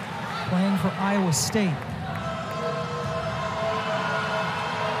 12, playing for Iowa State.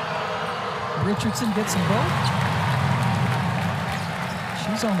 Richardson gets them both.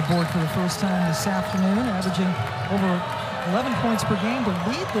 She's on the board for the first time this afternoon, averaging over 11 points per game to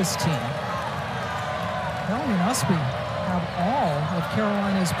lead this team. Kelly and Usby have all of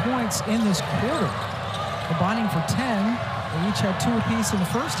Carolina's points in this quarter, combining for 10. They each had 2 apiece in the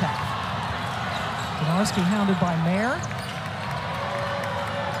first half. Donarski hounded by Mair.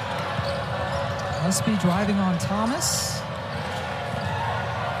 Usby driving on Thomas.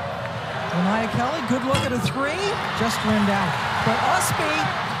 Reniya Kelly, good look at a 3, just rimmed out. But Usby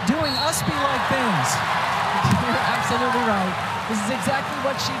doing Usby-like things. You're absolutely right. This is exactly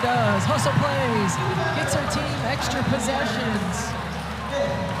what she does. Hustle plays, gets her team extra possessions.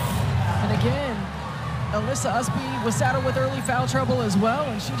 And again, Alyssa Usby was saddled with early foul trouble as well,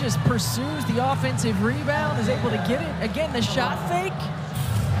 and she just pursues the offensive rebound, is able to get it. Again, the shot fake.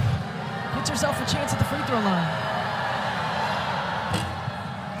 Gets herself a chance at the free throw line.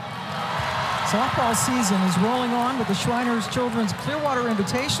 Softball season is rolling on with the Shriners Children's Clearwater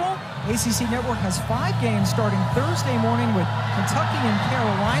Invitational. ACC Network has 5 games starting Thursday morning with Kentucky and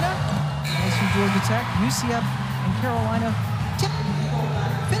Carolina. LSU, Georgia Tech, UCF, and Carolina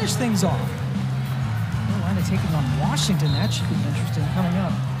finish things off. Carolina taking on Washington. That should be interesting coming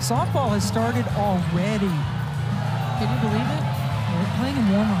up. Softball has started already. Can you believe it? They're playing in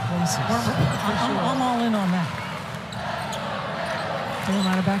warmer places. I'm all in on that.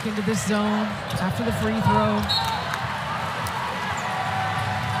 Carolina back into this zone after the free throw.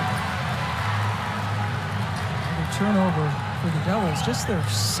 Another turnover for the Devils, just their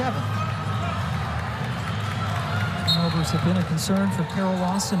 7th. Turnovers have been a concern for Carol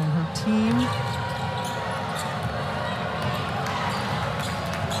Lawson and her team.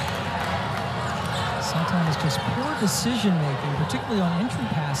 Sometimes just poor decision-making, particularly on entry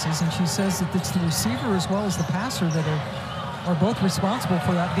passes, and she says that it's the receiver as well as the passer that are both responsible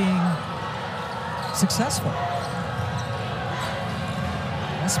for that being successful.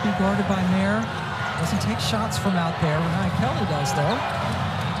 Must be guarded by Mair. Doesn't take shots from out there. Reniya Kelly does, though.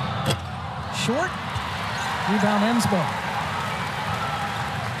 Short. Rebound Emsbo.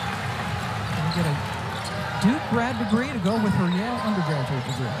 Gonna get a Duke grad degree to go with her Yale undergraduate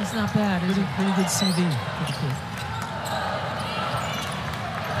degree. It's not bad. Pretty good CV for the kid.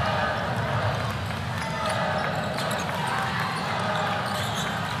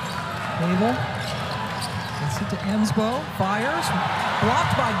 Abel gets it to Emsbo, fires,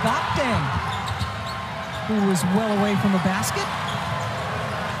 blocked by Gopdang, who was well away from the basket.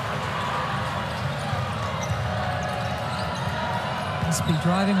 Usby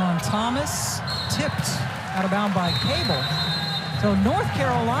driving on Thomas, tipped out of bounds by Cable. So North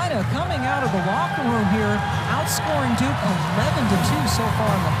Carolina coming out of the locker room here, outscoring Duke 11-2 so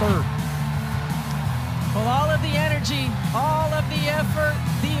far in the third. Well, all of the energy, all of the effort,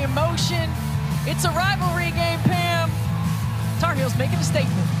 the emotion. It's a rivalry game, Pam. Tar Heels making a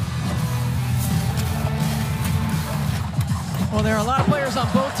statement. Well, there are a lot of players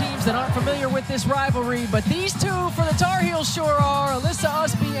on both teams that aren't familiar with this rivalry, but these two for the Tar Heels sure are. Alyssa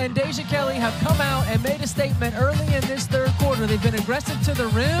Usby and Deja Kelly have come out and made a statement early in this third quarter. They've been aggressive to the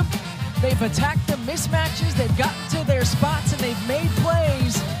rim. They've attacked the mismatches. They've gotten to their spots, and they've made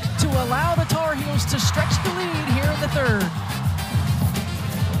plays to allow the Tar Heels to stretch the lead here in the third.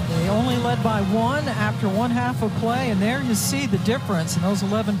 They only led by 1 after 1 half of play, and there you see the difference in those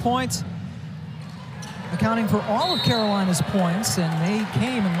 11 points, accounting for all of Carolina's points, and they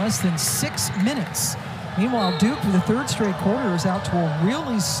came in less than 6 minutes. Meanwhile, Duke, for the third straight quarter, is out to a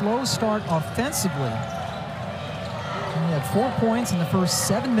really slow start offensively. They had 4 points in the first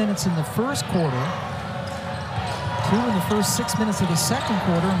 7 minutes in the first quarter, 2 in the first 6 minutes of the second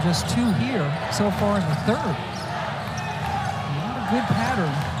quarter, and just 2 here so far in the third. Not a good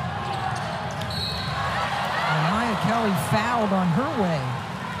pattern. Reniya Kelly fouled on her way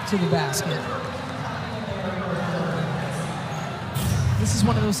to the basket. This is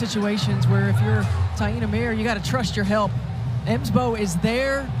one of those situations where if you're Taina Mair, you got to trust your help. Emsbo is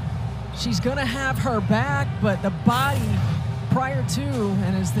there. She's going to have her back, but the body prior to,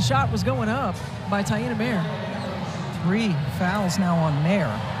 and as the shot was going up by Taina Mair. 3 fouls now on Mair.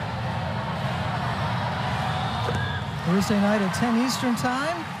 Thursday night at 10 Eastern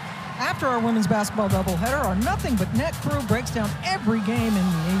time. After our women's basketball doubleheader, our Nothing But Net crew breaks down every game in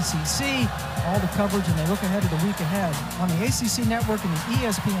the ACC, all the coverage, and they look ahead to the week ahead on the ACC network and the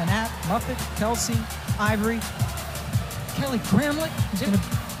ESPN app. Muffet, Kelsey, Ivory, Kelly Gramlich.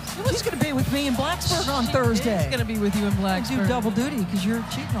 She's going to be with me in Blacksburg on Thursday. She's going to be with you in Blacksburg. Do double duty because you're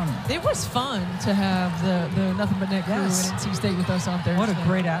cheating on me. It was fun to have the Nothing But Net crew in NC State with us on Thursday. What a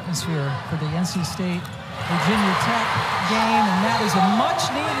great atmosphere for the NC State Virginia Tech game, and that is a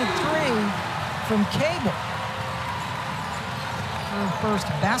much-needed 3 from Cable. Her first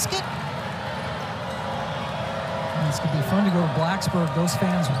basket. And it's going to be fun to go to Blacksburg. Those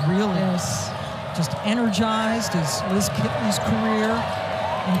fans really just energized as Liz Kitley's career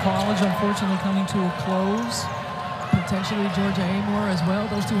in college, unfortunately, coming to a close. Potentially Georgia Amore as well.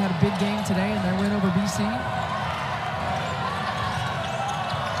 Those two had a big game today in their win over BC.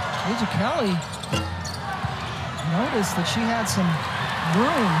 Deja Kelly noticed that she had some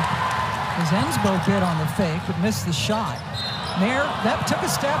room as Ensbo bit on the fake, but missed the shot. Mair, that took a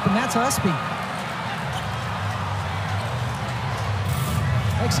step, and that's Usby.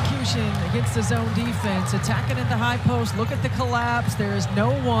 Execution against the zone defense, attacking at the high post. Look at the collapse. There is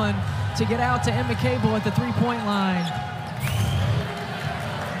no one to get out to Emma Cable at the three-point line.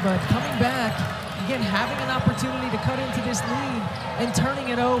 But coming back, again, having an opportunity to cut into this lead and turning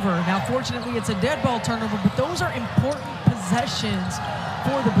it over. Now, fortunately, it's a dead ball turnover, but those are important possessions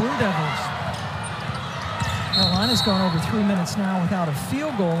for the Blue Devils. Carolina's gone over 3 minutes now without a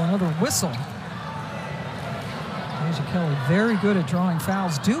field goal, another whistle. Deja Kelly very good at drawing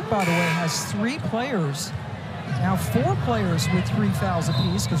fouls. Duke, by the way, has 3 players, now 4 players with 3 fouls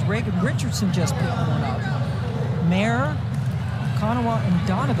apiece because Reagan Richardson just picked one up. Mair, Konawa, and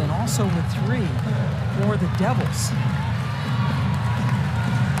Donovan also with 3 for the Devils.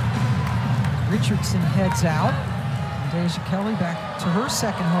 Richardson heads out. And Deja Kelly back to her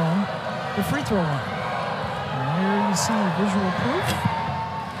second home, the free throw line. And there you see visual proof.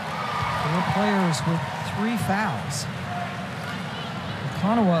 4 players with 3 fouls.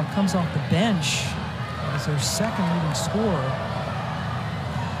 Konawa comes off the bench as their second leading scorer.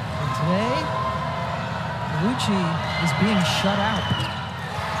 And today, Lucci is being shut out.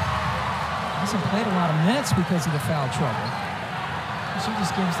 Hasn't played a lot of minutes because of the foul trouble. She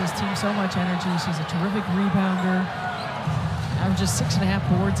just gives this team so much energy. She's a terrific rebounder. Averages 6.5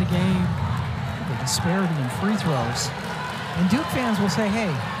 boards a game. The disparity in free throws. And Duke fans will say,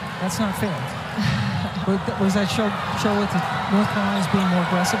 hey, that's not fair. But was that show with North Carolina's being more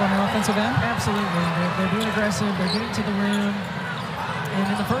aggressive on the offensive end? Absolutely. They're being aggressive. They're getting to the rim. And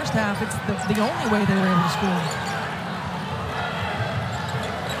in the first half, it's the only way they were able to score.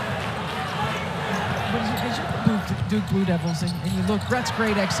 But as you look at Duke Blue Devils and you look, Brett's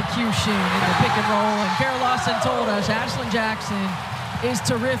great execution in the pick and roll. And Kara Lawson told us Ashlyn Jackson is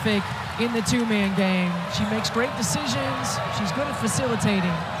terrific in the 2-man game. She makes great decisions. She's good at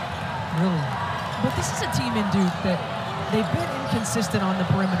facilitating. Really. But this is a team in Duke that they've been inconsistent on the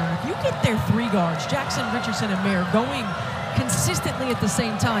perimeter. If you get their 3 guards, Jackson, Richardson, and Mair, going consistently at the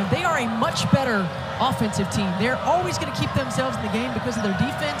same time, they are a much better offensive team. They're always going to keep themselves in the game because of their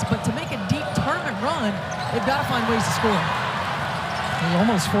defense, but to make a deep tournament run, they've got to find ways to score. They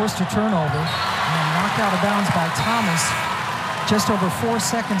almost forced a turnover and knocked out of bounds by Thomas. Just over 4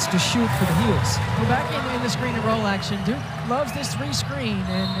 seconds to shoot for the Heels. We're back in the screen and roll action. Duke loves this 3 screen,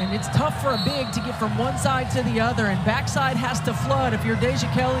 and it's tough for a big to get from one side to the other, and backside has to flood if you're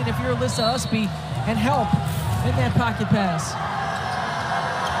Deja Kelly and if you're Alyssa Usby, and help in that pocket pass.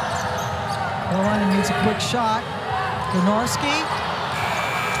 Carolina needs a quick shot. Donarski,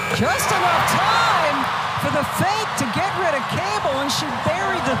 just enough time for the fake to get rid of Cable, and she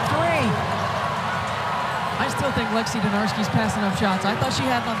buried the 3. I still think Lexi Donarski's passing up shots. I thought she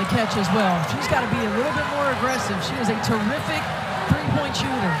had on the catch as well. She's got to be a little bit more aggressive. She is a terrific 3-point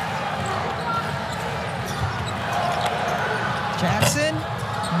shooter. Jackson,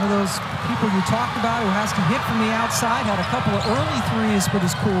 one of those people you talked about who has to hit from the outside, had a couple of early threes but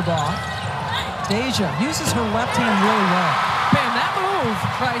is cooled off. Deja uses her left hand really well. Man, that move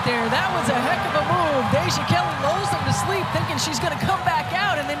right there, that was a heck of a move. Deja Kelly lulls them to sleep thinking she's going to come back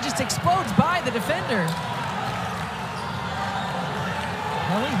out and then just explodes by the defender.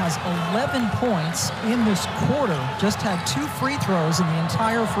 Kelly has 11 points in this quarter, just had 2 free throws in the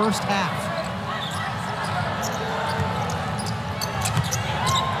entire first half.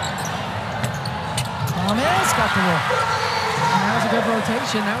 Thomas got the look. And that was a good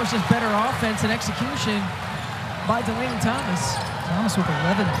rotation. That was just better offense and execution by Delaney Thomas. Thomas with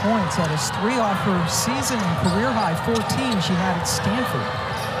 11 points. That is 3 off her season and career high 14 she had at Stanford.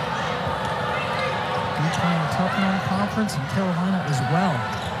 Duke playing tough non-conference, and Carolina as well.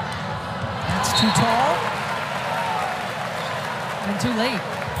 That's too tall. And too late.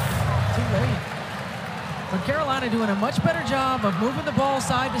 Too late. But Carolina doing a much better job of moving the ball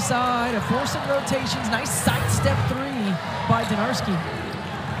side to side, of forcing rotations. Nice sidestep 3 by Donarski.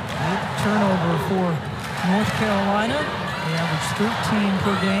 Good turnover for North Carolina. They average 13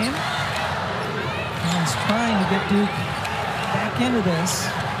 per game. And it's trying to get Duke back into this.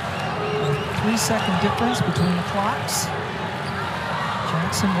 A 3-second difference between the clocks.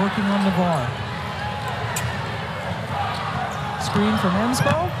 Jackson working on Navarre. Screen from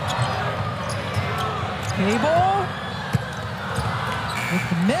Ensbo. Cable with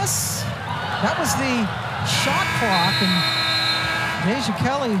the miss. That was the shot clock, and Deja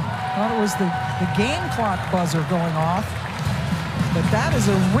Kelly thought it was the game clock buzzer going off. But that is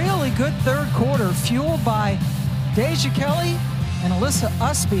a really good third quarter, fueled by Deja Kelly and Alyssa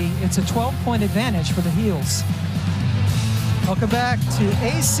Usby. It's a 12-point advantage for the Heels. Welcome back to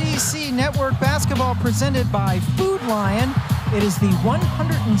ACC Network Basketball presented by Food Lion. It is the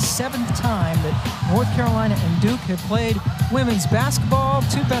 107th time that North Carolina and Duke have played women's basketball,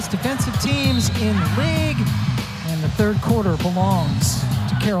 2 best defensive teams in the league, and the third quarter belongs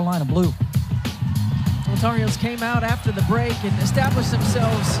to Carolina Blue. The Tar Heels came out after the break and established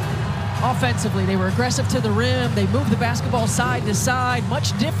themselves offensively. They were aggressive to the rim. They moved the basketball side to side,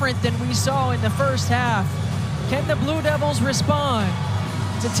 much different than we saw in the first half. Can the Blue Devils respond?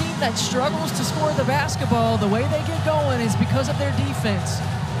 It's a team that struggles to score the basketball. The way they get going is because of their defense.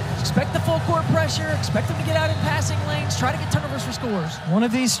 Expect the full court pressure, expect them to get out in passing lanes, try to get turnovers for scores. One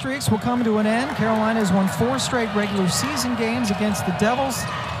of these streaks will come to an end. Carolina has won 4 straight regular season games against the Devils.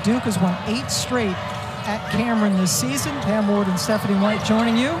 Duke has won 8 straight at Cameron this season. Pam Ward and Stephanie White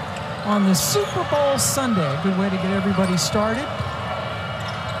joining you on the Super Bowl Sunday. A good way to get everybody started.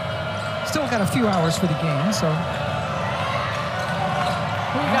 Still got a few hours for the game, so.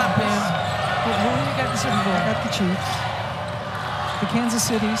 Who you got, Pam? Who you got the Super Bowl? I got the Chiefs. The Kansas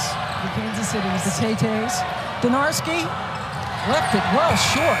Cities. The Kansas Cities. The Tay-Tays. Donarski left it well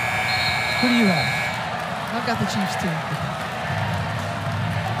short. Who do you have? I've got the Chiefs, too.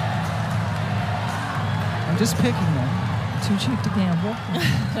 I'm just picking them. Too cheap to gamble.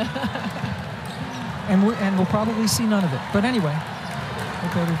 and we'll probably see none of it. But anyway,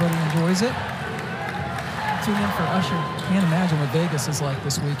 hope everybody enjoys it. Tune in for Usher. Can't imagine what Vegas is like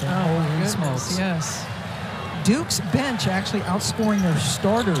this weekend. Holy smokes. Yes. Duke's bench actually outscoring their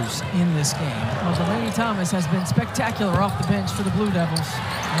starters in this game. Well, Delaney Thomas has been spectacular off the bench for the Blue Devils.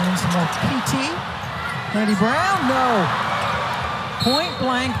 And some more PT. Kennedy Brown, no. Point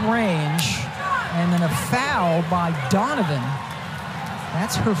blank range. And then a foul by Donovan.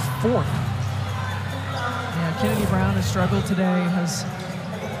 That's her 4th. Yeah, Kennedy Brown has struggled today, has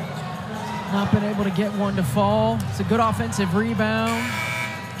not been able to get one to fall. It's a good offensive rebound.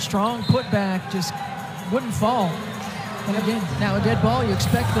 Strong putback, just wouldn't fall. And again, now a dead ball, you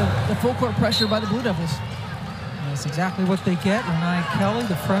expect the full court pressure by the Blue Devils. That's exactly what they get. Reniya Kelly,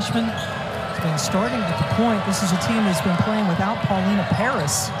 the freshman, has been starting at the point. This is a team that's been playing without Paulina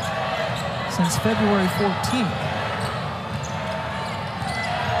Paris since February 14th.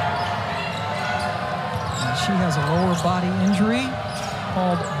 And she has a lower body injury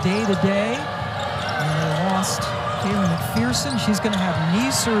called day-to-day. And they lost Kayla McPherson. She's going to have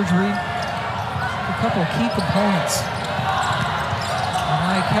knee surgery. A couple of key components.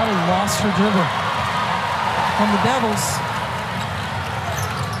 Reniya Kelly lost her dribble from the Devils.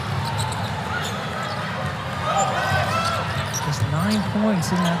 Just 9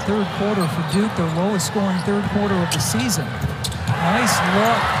 points in that third quarter for Duke, their lowest scoring third quarter of the season. Nice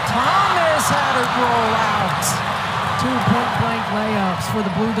look. Thomas had it roll out. 2 point-blank layups for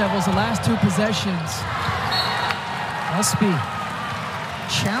the Blue Devils, the last 2 possessions. Must be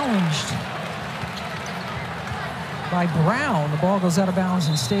challenged by Brown. The ball goes out of bounds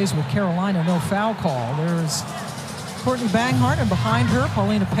and stays with Carolina. No foul call. There's Courtney Banghart, and behind her,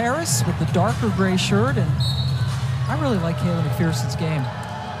 Paulina Paris with the darker gray shirt. And I really like Kayla McPherson's game.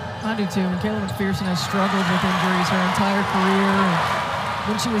 I do too. And Kayla McPherson has struggled with injuries her entire career.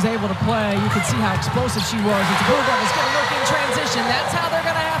 And when she was able to play, you could see how explosive she was. It's Blue Devils going to look in transition. That's how they're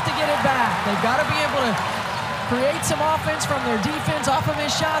going to have to get it back. They've got to be able to create some offense from their defense, off of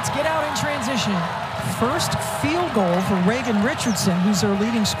missed shots, get out in transition. First field goal for Reagan Richardson, who's their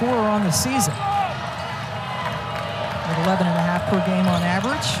leading scorer on the season. With 11.5 per game on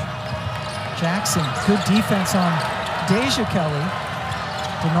average. Jackson, good defense on Deja Kelly.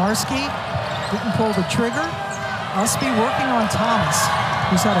 Donarski didn't pull the trigger. Usby working on Thomas,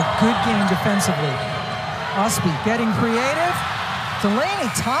 who's had a good game defensively. Usby getting creative. Delaney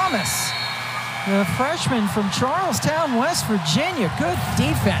Thomas, the freshman from Charlestown, West Virginia. Good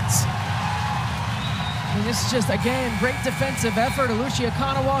defense. And this is just, again, great defensive effort. Alucia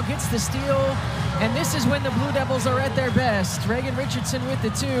Kanawa gets the steal, and this is when the Blue Devils are at their best. Reagan Richardson with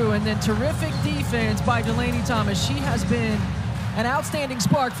the 2, and then terrific defense by Delaney Thomas. She has been an outstanding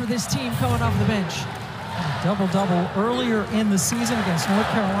spark for this team coming off the bench. Double-double earlier in the season against North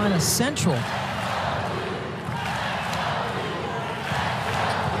Carolina Central.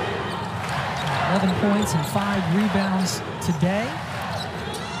 11 points and 5 rebounds today.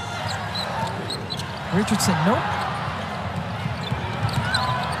 Richardson, nope.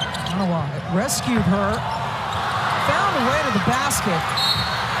 Kanawa rescued her, found a way to the basket,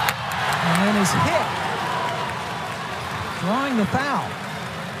 and then is hit, drawing the foul.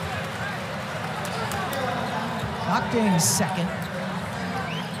 Octane's second.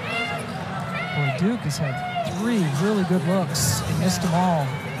 Boy, Duke has had 3 really good looks and missed them all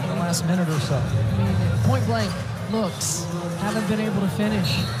in the last minute or so. I mean, point blank looks, haven't been able to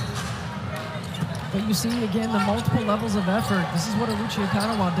finish. But you see, again, the multiple levels of effort. This is what Alucia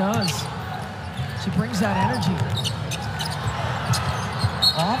Kanawa does. She brings that energy.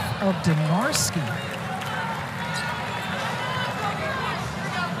 Off of Donarski.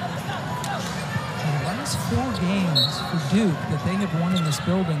 The last 4 games for Duke that they have won in this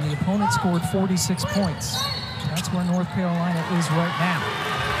building, the opponent scored 46 points. That's where North Carolina is right now.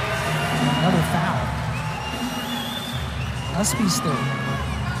 Another foul. Usby's third.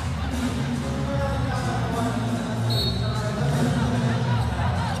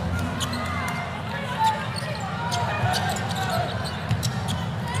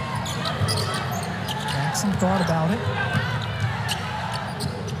 Thought about it.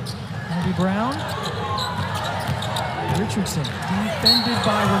 Abby Brown. Richardson defended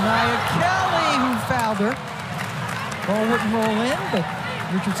by Reniya Kelly, who fouled her. Ball wouldn't roll in, but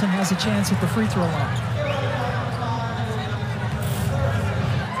Richardson has a chance at the free throw line.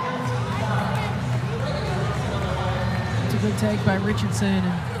 It's a good take by Richardson,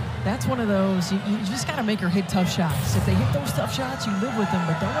 and that's one of those, you just got to make her hit tough shots. If they hit those tough shots, you live with them,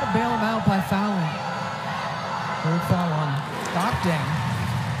 but don't want to bail them out by fouling. Third foul on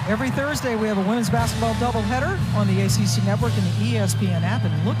Octane. Every Thursday, we have a women's basketball doubleheader on the ACC Network and the ESPN app.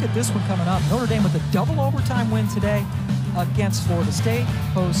 And look at this one coming up. Notre Dame with a double overtime win today against Florida State.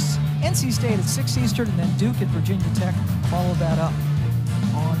 Hosts NC State at 6 Eastern, and then Duke at Virginia Tech. Follow that up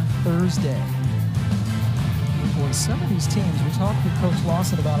on Thursday. Boy, some of these teams, we talked with Coach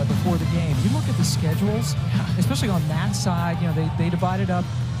Lawson about it before the game. You look at the schedules, especially on that side, you know, they divide it up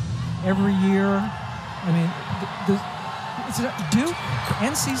every year. I mean, it's Duke,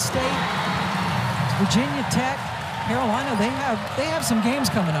 NC State, Virginia Tech, Carolina. They have some games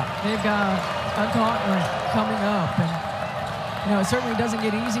coming up. They've got a gauntlet coming up, and you know it certainly doesn't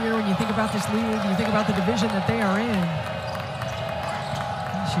get easier when you think about this league. You think about the division that they are in.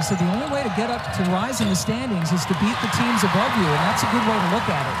 She said the only way to get up to rise in the standings is to beat the teams above you, and that's a good way to look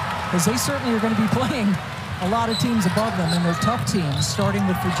at it, because they certainly are going to be playing a lot of teams above them, and they're tough teams, starting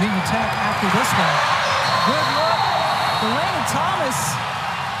with Virginia Tech after this one. Good look. Delaney Thomas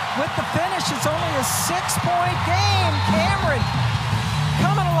with the finish. It's only a 6-point game. Cameron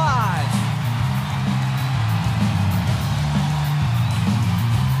coming alive.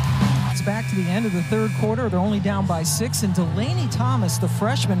 It's back to the end of the third quarter. They're only down by 6. And Delaney Thomas, the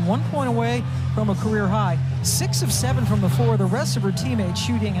freshman, 1 point away from a career high. 6 of 7 from the floor. The rest of her teammates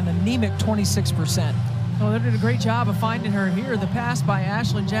shooting an anemic 26%. Well, they did a great job of finding her here. The pass by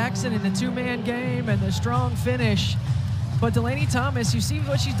Ashlyn Jackson in the 2-man game and the strong finish. But Delaney Thomas, you see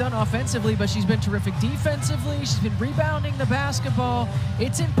what she's done offensively, but she's been terrific defensively. She's been rebounding the basketball.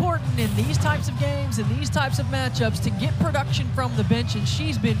 It's important in these types of games and these types of matchups to get production from the bench, and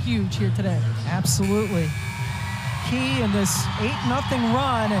she's been huge here today. Absolutely. Key in this 8-0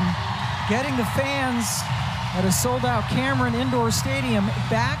 run and getting the fans at a sold-out Cameron Indoor Stadium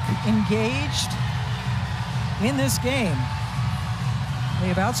back engaged in this game.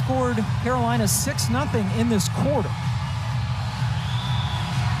 They have outscored Carolina 6-0 in this quarter.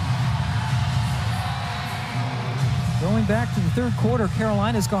 Going back to the third quarter,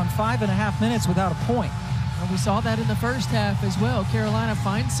 Carolina's gone 5.5 minutes without a point. And we saw that in the first half as well. Carolina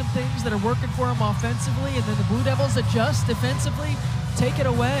finds some things that are working for them offensively, and then the Blue Devils adjust defensively, take it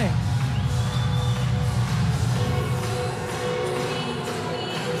away.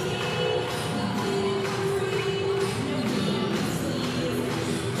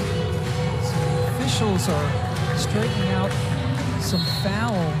 Officials are straightening out some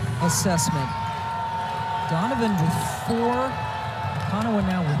foul assessment. Donovan with 4, Kanawa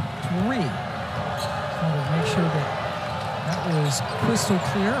now with 3. So to make sure that was crystal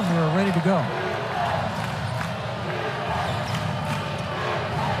clear and we were ready to go.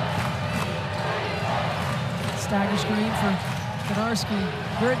 Stagger screen for Konarski.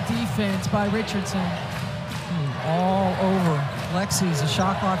 Good defense by Richardson. All over Lexi's. The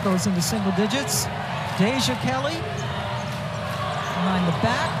shot clock goes into single digits. Deja Kelly behind the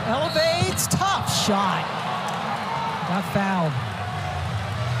back, elevates, top shot. Got fouled.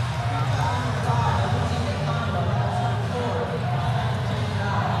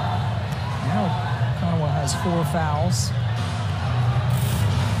 Now Kanawa has 4 fouls.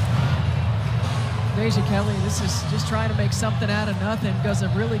 Deja Kelly, this is just trying to make something out of nothing. Does a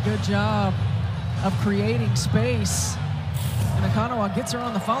really good job of creating space. And Kanawa gets her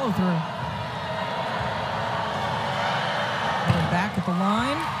on the follow-through. Back at the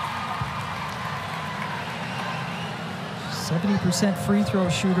line. 70% free throw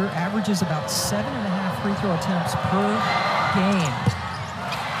shooter, averages about 7.5 free throw attempts per game.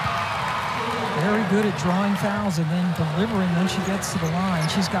 Very good at drawing fouls and then delivering when she gets to the line.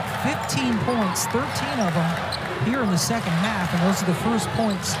 She's got 15 points, 13 of them here in the second half, and those are the first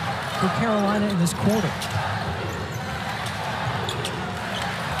points for Carolina in this quarter.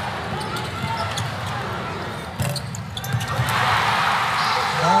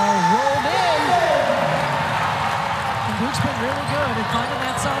 Finding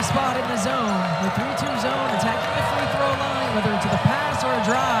that soft spot in the zone, the 3-2 zone, attacking the free throw line, whether it's a pass or a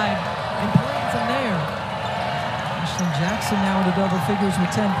drive, and playing from there. Ashlyn Jackson now into double figures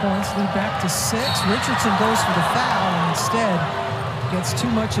with 10 points, lead back to 6. Richardson goes for the foul and instead gets too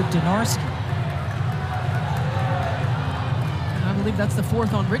much of Donarski. I believe that's the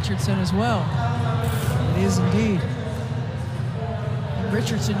 4th on Richardson as well. It is indeed. And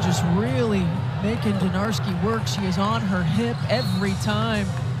Richardson just really making Donarski work. She is on her hip every time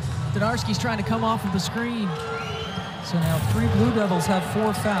Donarski's trying to come off of the screen. So now 3 Blue Devils have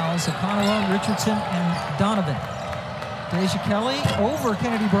 4 fouls. Kanawa, Richardson, and Donovan. Deja Kelly over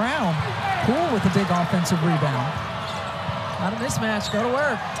Kennedy Brown. Poole with a big offensive rebound. Not a mismatch, go to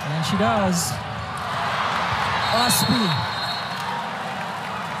work. And she does. Usby.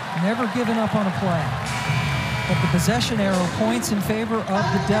 Never giving up on a play. But the possession arrow points in favor of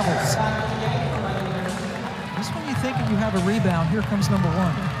the Devils. Just when you think you have a rebound, here comes number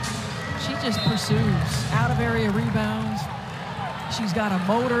 1. She just pursues out-of-area rebounds. She's got a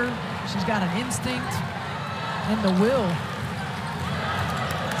motor. She's got an instinct and the will.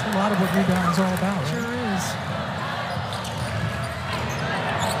 That's a lot of what rebounding is all about, right? Sure is.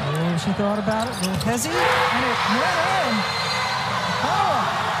 Oh, she thought about it. A little hezzy, and it went in. Oh.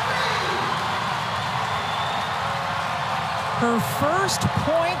 Her first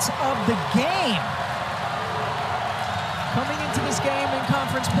point of the game. Coming into this game in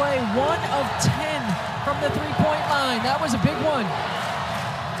conference play, 1 of 10 from the three-point line. That was a big one.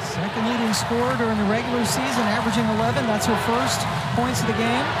 Second leading scorer during the regular season, averaging 11. That's her first points of the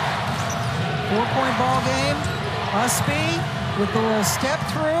game. 4-point ball game. Usby with the little step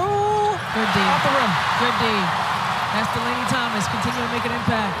through. Good D. Off the rim. Good D. That's Delaney Thomas, continue to make an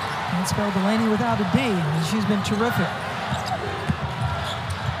impact. Can't spell Delaney without a D, and she's been terrific.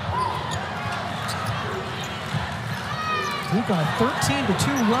 Duke on a 13-2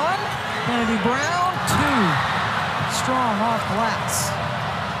 run. Kennedy Brown, 2. Strong off glass.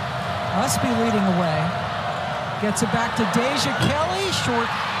 Usby leading the way. Gets it back to Deja Kelly, short.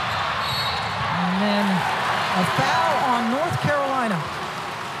 And then a foul on North Carolina.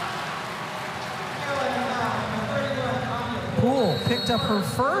 Poole picked up her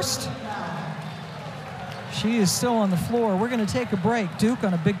first. She is still on the floor. We're going to take a break. Duke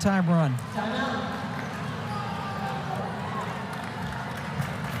on a big-time run.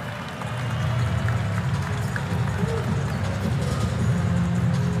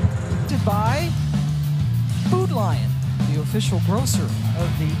 By Food Lion, the official grocer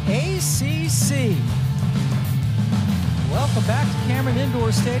of the ACC. Welcome back to Cameron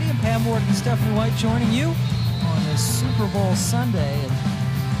Indoor Stadium. Pam Ward and Stephanie White joining you on this Super Bowl Sunday. And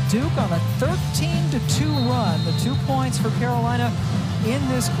Duke on a 13-2 run. The 2 points for Carolina in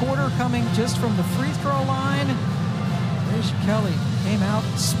this quarter coming just from the free throw line. Reniya Kelly came out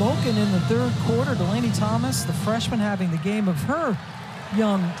smoking in the third quarter. Delaney Thomas, the freshman, having the game of her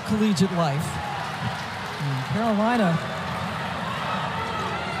young collegiate life. And Carolina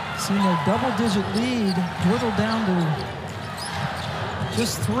seeing their double-digit lead dwindle down to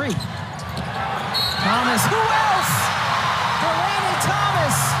just 3. Thomas, who else? Delaney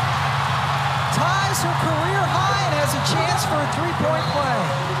Thomas ties her career high and has a chance for a 3-point play.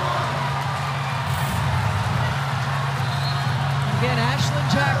 Again, Ashlyn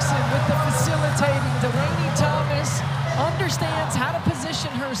Jackson with the facilitating. Delaney Thomas understands how to position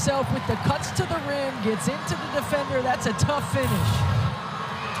herself with the cuts to the rim, gets into the defender. That's a tough finish.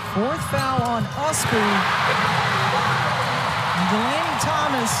 Fourth foul on Usby. And Delaney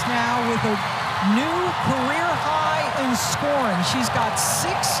Thomas now with a new career high in scoring. She's got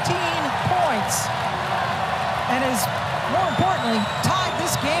 16 points and is, more importantly, tied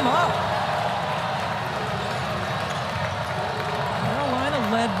this game up.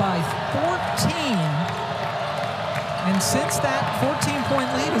 Led by 14, and since that 14-point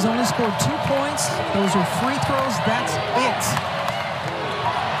lead has only scored 2 points. Those are free throws. That's it.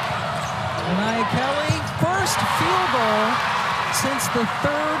 Reniya Kelly, first field goal since the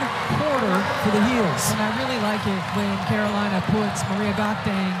third quarter for the Heels. And I really like it when Carolina puts Maria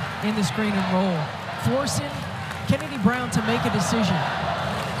Goctang in the screen and roll, forcing Kennedy Brown to make a decision.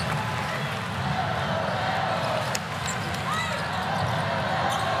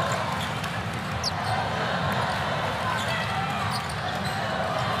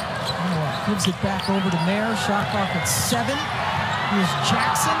 Gives it back over to Mair. Shot clock at 7. Here's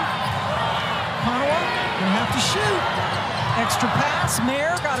Jackson. Konawa gonna have to shoot. Extra pass.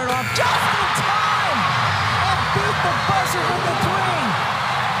 Mair got it off just in time and beat the buzzer with the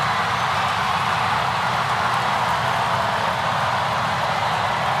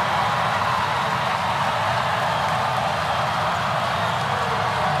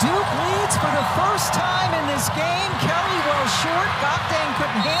Duke leads for the first time in this game. Kelly well short. Goctang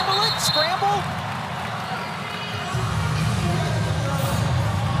couldn't handle it. Scramble.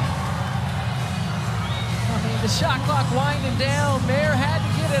 I mean, the shot clock winding down. Mair had to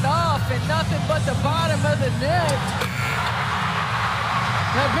get it off, and nothing but the bottom of the net.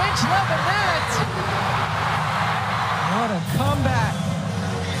 The bench loving that. What a comeback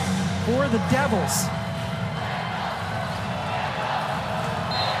for the Devils.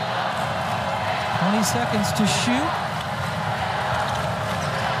 20 seconds to shoot.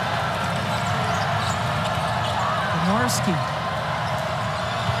 Narski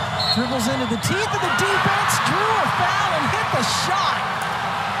dribbles into the teeth of the defense, drew a foul and hit the shot.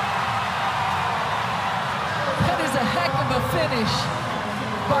 That is a heck of a finish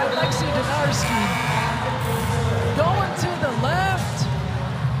by Lexi Donarski. Going to the left.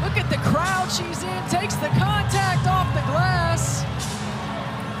 Look at the crowd she's in. Takes the contact off the glass.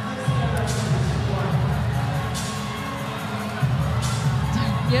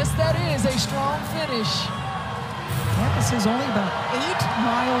 Yes, that is a strong finish. Campus is only about 8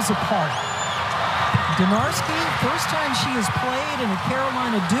 miles apart. Donarski, first time she has played in a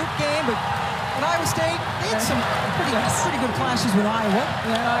Carolina-Duke game, but at Iowa State, they had some pretty good flashes with Iowa.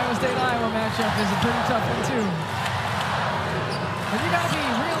 That Iowa State-Iowa matchup is a pretty tough one, too. But you got to be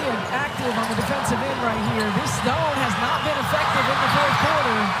really active on the defensive end right here. This zone has not been effective in the fourth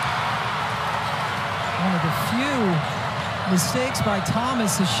quarter. One of the few mistakes by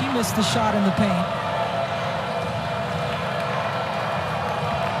Thomas as she missed the shot in the paint.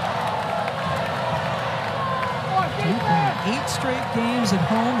 Duke won 8 straight games at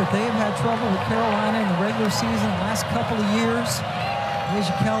home, but they have had trouble with Carolina in the regular season the last couple of years. Deja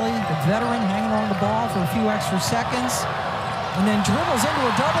Kelly, the veteran, hanging on the ball for a few extra seconds, and then dribbles into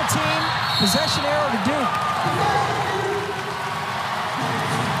a double team. Possession arrow to Duke.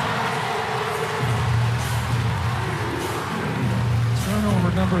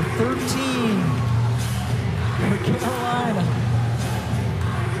 Turnover number 13 for Carolina.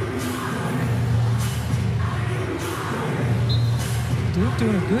 Duke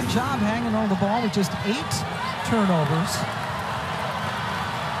doing a good job hanging on the ball with just 8 turnovers.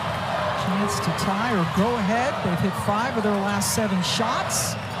 Chance to tie or go ahead. They've hit 5 of their last 7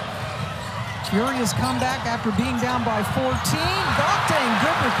 shots. Furious comeback after being down by 14. Goctang,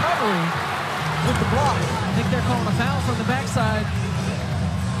 good recovery with the block. I think they're calling a foul from the backside.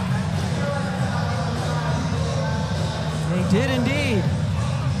 They did indeed.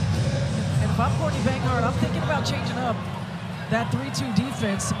 And if I'm Courtney Banghart, I'm thinking about changing up that 3-2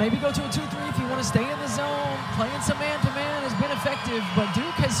 defense. Maybe go to a 2-3 if you want to stay in the zone. Playing some man-to-man has been effective, but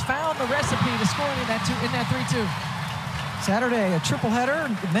Duke has found the recipe to scoring in that 3-2. Saturday, a triple-header,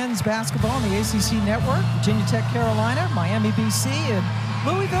 men's basketball on the ACC network. Virginia Tech, Carolina, Miami, BC, and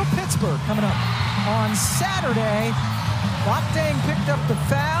Louisville, Pittsburgh coming up on Saturday. Goctang picked up the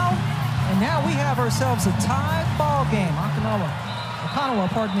foul, and now we have ourselves a tied ball game.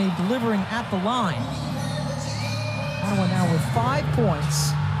 Konawa, delivering at the line. Konawa now with 5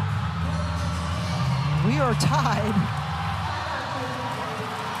 points. We are tied.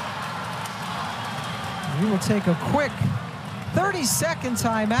 We will take a quick 30-second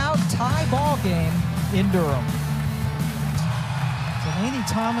timeout. Tie ball game in Durham. Delaney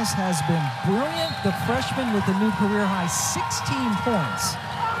Thomas has been brilliant. The freshman with the new career high 16 points,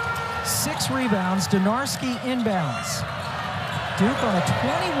 6 rebounds. Donarski inbounds. Duke on a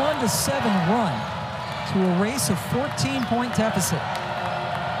 21-7 run to erase a 14-point deficit.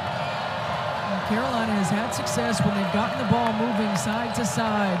 Carolina has had success when they've gotten the ball moving side to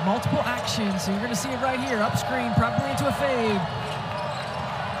side, multiple actions. So you're going to see it right here, up screen, probably into a fade.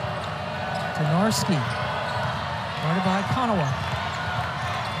 Donarski, guarded by Konawa.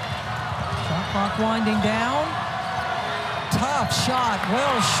 Shot clock winding down. Tough shot,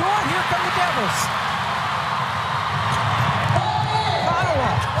 well short. Here come the Devils.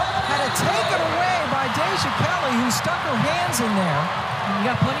 Konawa had to take it away by Deja Kelly, who stuck her hands in there. And you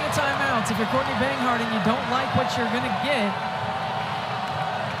got plenty of timeouts. If you're Courtney Banghart and you don't like what you're going to get.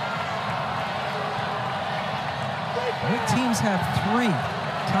 Both teams have 3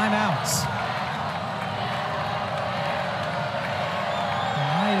 timeouts.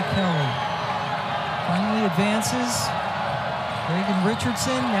 Reniya Kelly finally advances. Reagan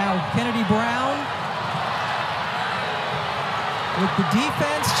Richardson, now Kennedy Brown. With the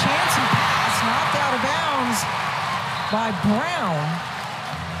defense, chance and pass knocked out of bounds by Brown.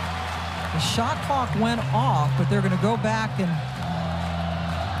 The shot clock went off, but they're going to go back and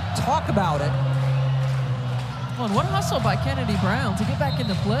talk about it. Well, and what hustle by Kennedy Brown to get back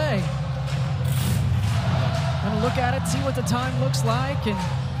into play. Going to look at it, see what the time looks like, and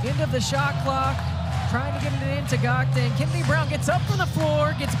end of the shot clock, trying to get it into Gogden. Kennedy Brown gets up from the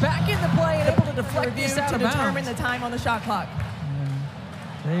floor, gets back into play, and able to deflect this out to of bounds. determine the time on the shot clock.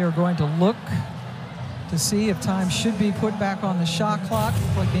 And they are going to look to see if time should be put back on the shot clock,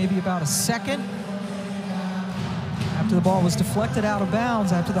 like maybe about a second. After the ball was deflected out of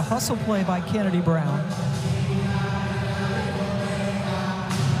bounds, after the hustle play by Kennedy Brown.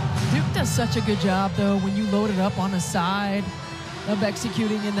 Duke does such a good job, though, when you load it up on the side of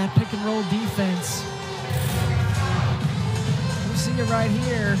executing in that pick and roll defense. You see it right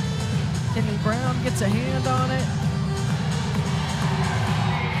here. Kennedy Brown gets a hand on it.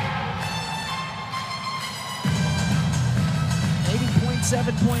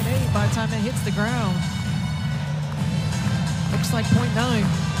 .7.8 by the time it hits the ground. Looks like .9.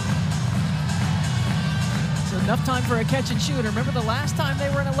 So enough time for a catch and shoot. Remember the last time they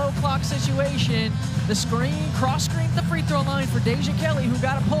were in a low clock situation, the screen, cross screen at the free throw line for Deja Kelly, who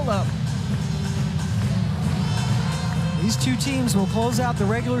got a pull up. These two teams will close out the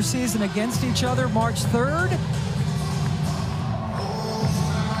regular season against each other March 3rd.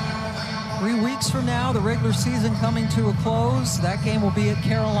 3 weeks from now, the regular season coming to a close. That game will be at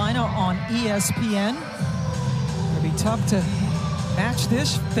Carolina on ESPN. It'll be tough to match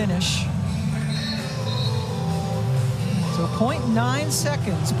this finish. So 0.9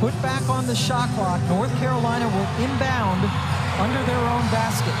 seconds put back on the shot clock. North Carolina will inbound under their own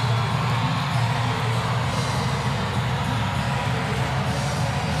basket.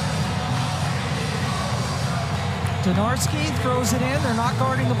 Donarski throws it in. They're not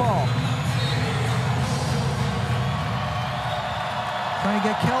guarding the ball. Trying to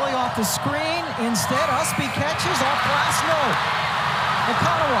get Kelly off the screen. Instead, Usby catches off glass. No.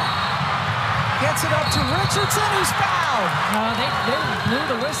 Konawa gets it up to Richardson, who's fouled. They blew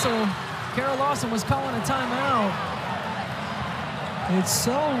the whistle. Carol Lawson was calling a timeout. It's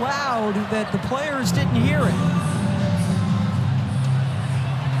so loud that the players didn't hear it.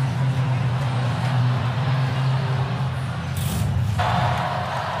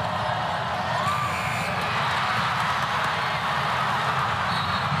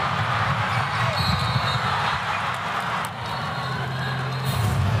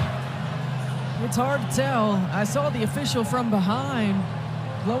 It's hard to tell. I saw the official from behind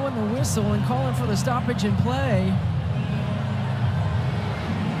blowing the whistle and calling for the stoppage in play.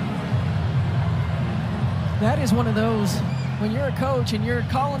 That is one of those, when you're a coach and you're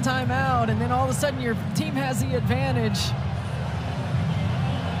calling timeout and then all of a sudden your team has the advantage.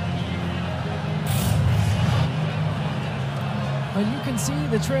 But you can see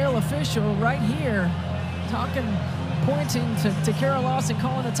the trail official right here pointing to Carol Lawson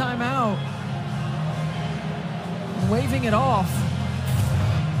calling a timeout. Waving it off.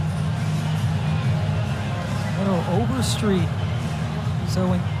 Little Overstreet. So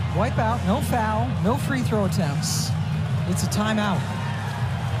when wipeout, no foul, no free throw attempts. It's a timeout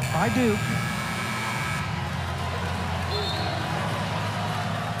by Duke.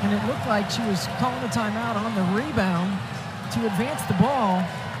 And it looked like she was calling a timeout on the rebound to advance the ball.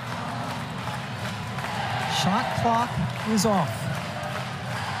 Shot clock is off.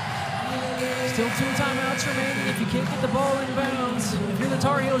 Still 2 timeouts remaining. If you can't get the ball in bounds, if you're the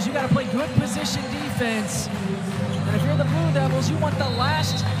Tar Heels, you got to play good position defense. And if you're you're the Blue Devils, you want the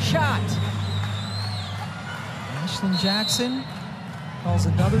last shot. Ashlyn Jackson calls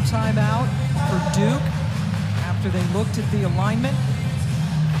another timeout for Duke after they looked at the alignment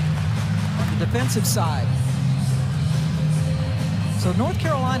on the defensive side. So North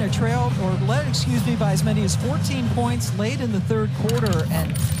Carolina trailed, or led, excuse me, by as many as 14 points late in the third quarter,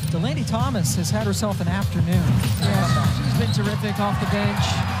 and Delaney Thomas has had herself an afternoon. Yeah, she's been terrific off the bench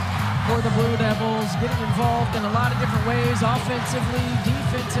for the Blue Devils, getting involved in a lot of different ways, offensively,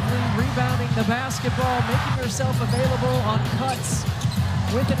 defensively, rebounding the basketball, making herself available on cuts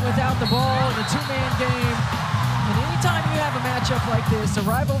with and without the ball in a two-man game. And anytime you have a matchup like this, a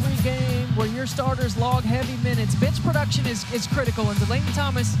rivalry game where your starters log heavy minutes, bench production is critical, and Delaney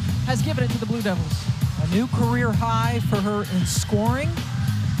Thomas has given it to the Blue Devils. A new career high for her in scoring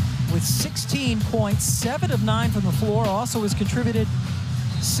with 16 points, 7 of 9 from the floor, also has contributed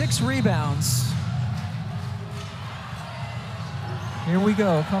 6 rebounds. Here we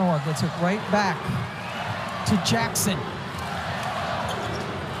go. Conowar gets it right back to Jackson.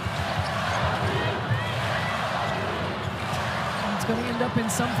 It's going to end up in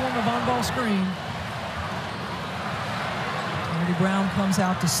some form of on-ball screen. Kennedy Brown comes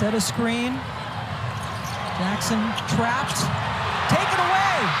out to set a screen. Jackson trapped. Taken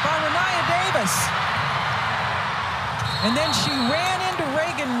away by Reniya Davis. And then she ran into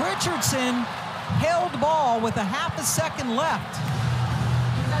Reagan Richardson, held ball with a half a second left.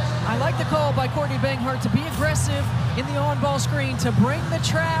 I like the call by Courtney Banghart to be aggressive in the on-ball screen, to bring the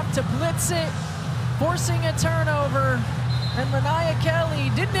trap, to blitz it, forcing a turnover. And Reniya Kelly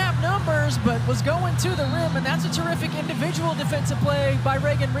didn't have numbers, but was going to the rim, and that's a terrific individual defensive play by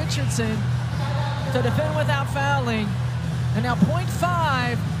Reagan Richardson to defend without fouling. And now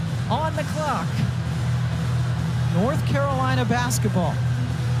 0.5 on the clock. North Carolina basketball.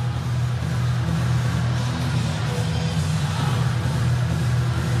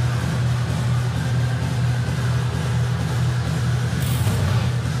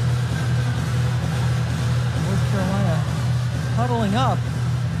 North Carolina huddling up.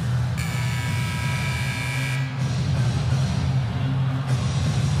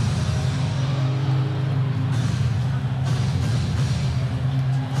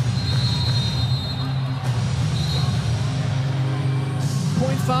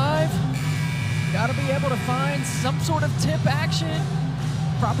 Got to be able to find some sort of tip action.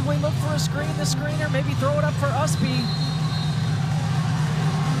 Probably look for a screen, the screener, maybe throw it up for Usby.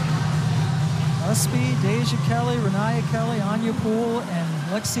 Usby, Deja Kelly, Reniya Kelly, Anya Poole, and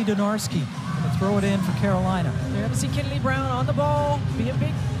Lexi Donarski going to throw it in for Carolina. You're going to see Kennedy Brown on the ball, be a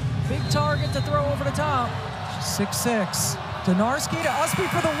big target to throw over the top. She's 6'6". Donarski to Usby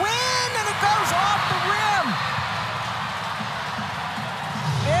for the win, and it goes off the rim.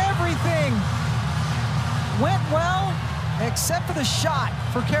 Everything went well, except for the shot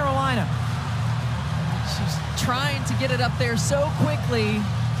for Carolina. She's trying to get it up there so quickly.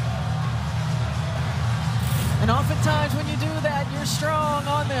 And oftentimes when you do that, you're strong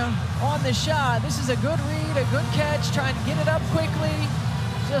on the shot. This is a good read, a good catch, trying to get it up quickly.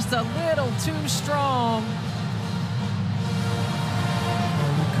 Just a little too strong.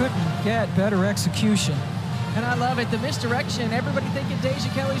 Well, you couldn't get better execution. And I love it, the misdirection. Everybody thinking Deja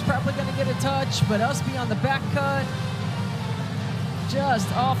Kelly's probably going to get a touch, but Usby on the back cut, just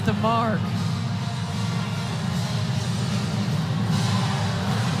off the mark.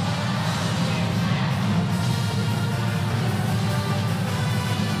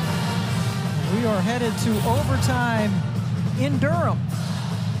 We are headed to overtime in Durham.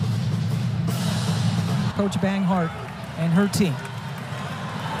 Coach Banghart and her team.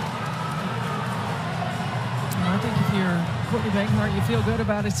 I think if you're Courtney Banghart, you feel good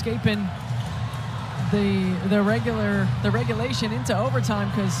about escaping the regulation into overtime,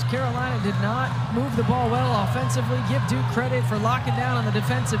 because Carolina did not move the ball well offensively. Give Duke credit for locking down on the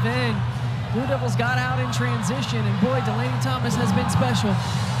defensive end. Blue Devils got out in transition, and boy, Delaney Thomas has been special.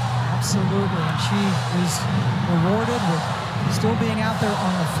 Absolutely, and she is rewarded with still being out there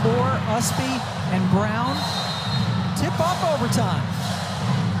on the floor. Usby and Brown tip up overtime.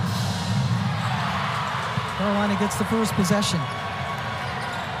 Carolina gets the first possession.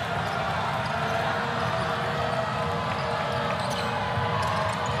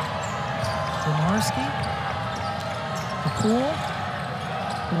 Donarski to Poole,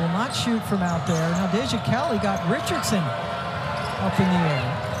 who will not shoot from out there. Now Deja Kelly got Richardson up in the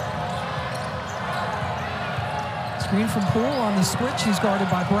air. Screen from Poole on the switch. He's guarded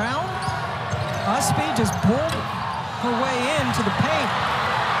by Brown. Usby just pulled her way into the paint.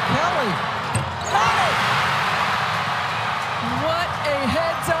 Kelly got it! What a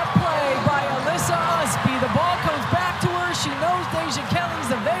heads-up play by Alyssa Usby. The ball comes back to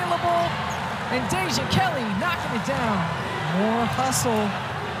And Deja Kelly knocking it down. More hustle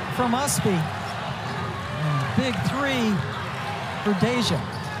from Usby. And big three for Deja.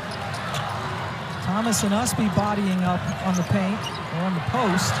 Thomas and Usby bodying up on the paint or on the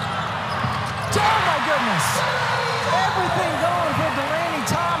post. Oh my goodness! Everything going for Delaney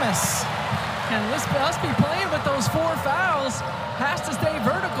Thomas. And Usby playing with those 4 fouls. Has to stay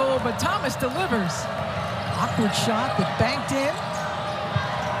vertical, but Thomas delivers. Awkward shot that banked in.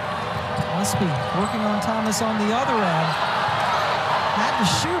 Usby working on Thomas on the other end. Had to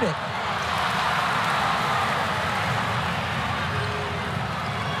shoot it.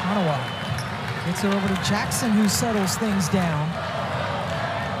 Ottawa gets it over to Jackson, who settles things down.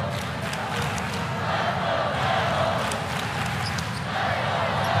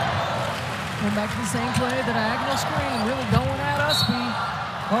 Going back to the same play, the diagonal screen, really going at Usby.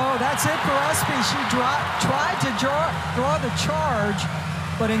 Oh, that's it for Usby. She tried to draw the charge,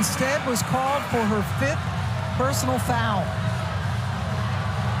 but instead was called for her 5th personal foul.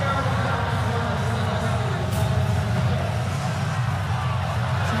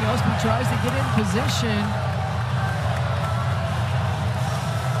 See, Usby tries to get in position.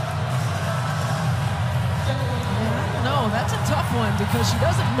 No, that's a tough one because she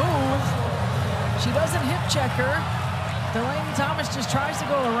doesn't move. She doesn't hip check her. Delaney Thomas just tries to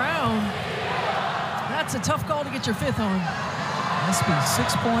go around. That's a tough call to get your 5th on. Usby,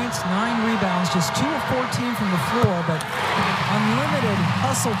 6 points, 9 rebounds, just 2 of 14 from the floor, but unlimited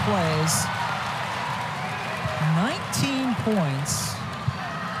hustle plays. 19 points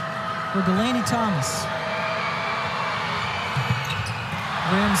for Delaney Thomas.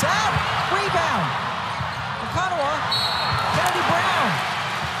 Rims out, rebound. Ottawa, Kennedy Brown,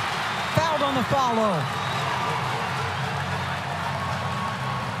 fouled on the follow.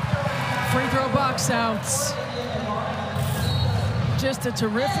 Free throw box outs. Just a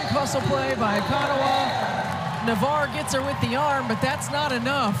terrific hustle play by Ottawa. Navarre gets her with the arm, but that's not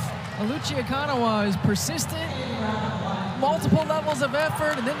enough. Alucia Ottawa is persistent, multiple levels of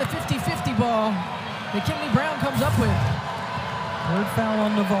effort, and then the 50-50 ball that Kennedy Brown comes up with. 3rd foul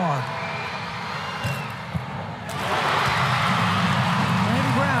on Navarre.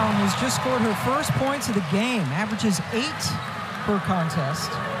 Kennedy Brown has just scored her 1st points of the game, averages 8 per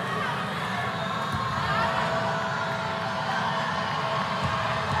contest.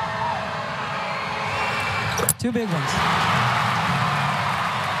 Two big ones.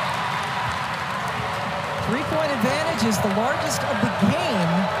 3-point advantage is the largest of the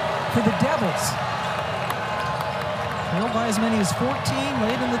game for the Devils. Trailed by as many as 14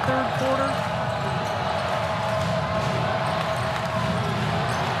 late in the 3rd quarter.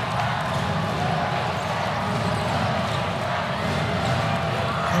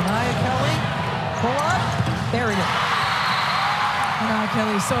 Reniya Kelly, pull up, buried it. Reniya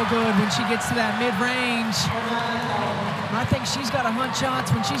Kelly is so good when she gets to that mid-range. I think she's got to hunt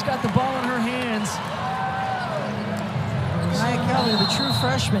shots when she's got the ball in her hands. Reniya Kelly, the true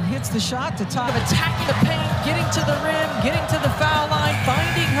freshman, hits the shot to top. Attacking the paint, getting to the rim, getting to the foul line,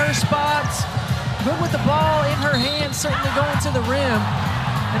 finding her spots. Good with the ball in her hands, certainly going to the rim.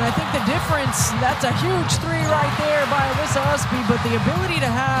 And I think the difference, that's a huge 3 right there by Alyssa Usby, but the ability to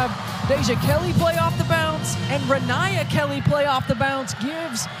have Deja Kelly play off the bounce and Reniya Kelly play off the bounce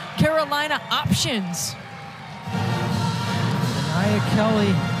gives Carolina options. Reniya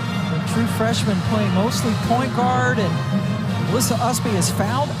Kelly, the true freshman, playing mostly point guard, and Alyssa Usby is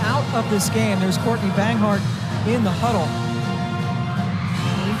fouled out of this game. There's Courtney Banghart in the huddle.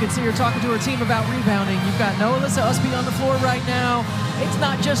 You can see her talking to her team about rebounding. You've got no Alyssa Usby on the floor right now. It's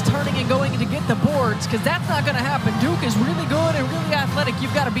not just turning and going to get the boards, because that's not going to happen. Duke is really good and really athletic.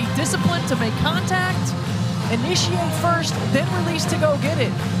 You've got to be disciplined to make contact, initiate first, then release to go get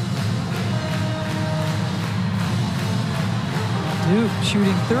it. Duke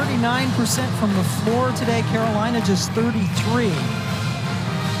shooting 39% from the floor today. Carolina just 33.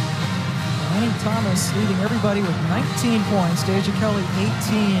 Delaney Thomas leading everybody with 19 points. Deja Kelly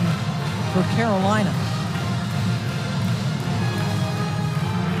 18 for Carolina.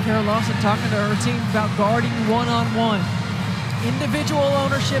 Kara Lawson talking to her team about guarding one-on-one. Individual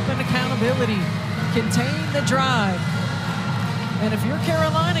ownership and accountability. Contain the drive. And if you're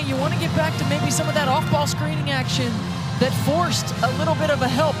Carolina, you want to get back to maybe some of that off-ball screening action that forced a little bit of a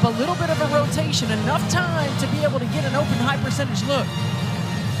help, a little bit of a rotation, enough time to be able to get an open high-percentage look.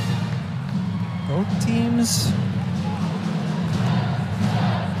 Both teams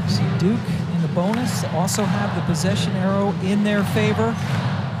see Duke in the bonus, also have the possession arrow in their favor.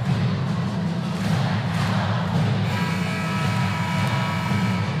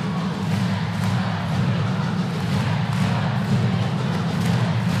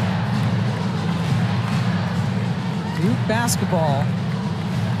 basketball.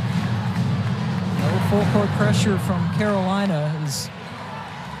 No full court pressure from Carolina as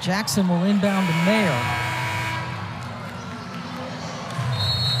Jackson will inbound to Mair.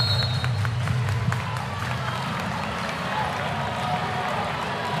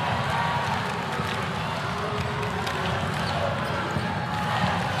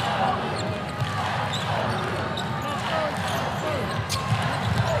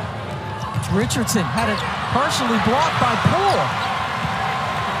 Richardson had it partially blocked by Poole.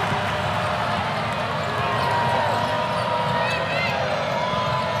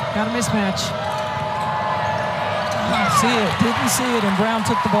 Got a mismatch. Didn't see it, and Brown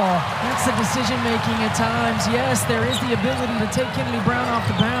took the ball. That's the decision-making at times. Yes, there is the ability to take Kennedy Brown off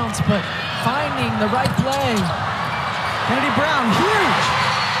the bounce, but finding the right play. Kennedy Brown, huge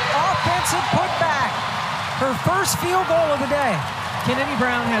offensive putback. Her first field goal of the day. Kennedy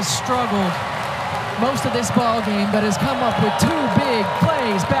Brown has struggled most of this ball game, but has come up with two big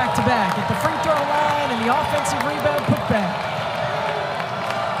plays back-to-back at the free throw line and the offensive rebound putback.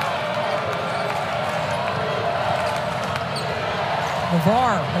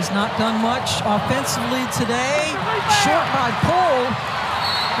 Navarre has not done much offensively today. Short by Poole.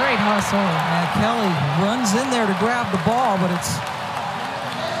 Great hustle. Kelly runs in there to grab the ball, but it's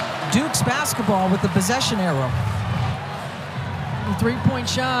Duke's basketball with the possession arrow. The three-point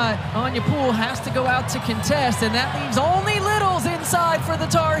shot, Anya Poole has to go out to contest, and that leaves only Littles inside for the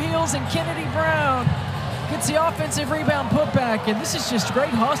Tar Heels, and Kennedy Brown gets the offensive rebound putback, and this is just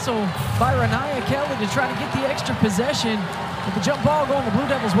great hustle by Reniya Kelly to try to get the extra possession with the jump ball going the Blue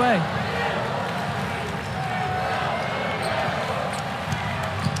Devils' way.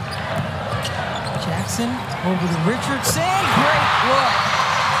 Jackson over to Richardson, great look.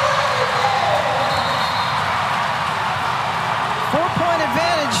 4-point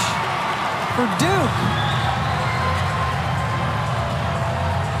advantage for Duke.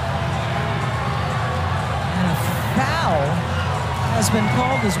 And a foul has been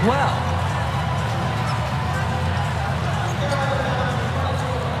called as well.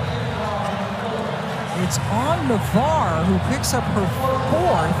 It's on Navarre, who picks up her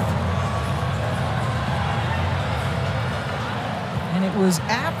fourth. And it was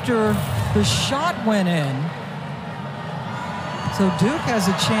after the shot went in. So Duke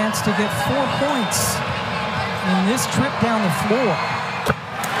has a chance to get 4 points in this trip down the floor.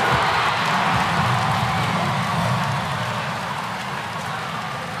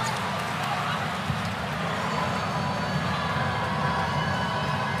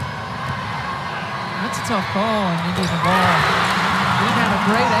 That's a tough call on Indy Navarre. Didn't have a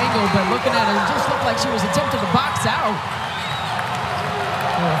great angle, but looking at it, it just looked like she was attempting to box out.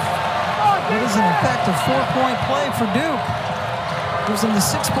 It is an effective 4-point play for Duke. Gives them the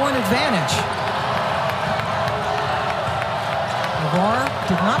 6-point advantage. Navarre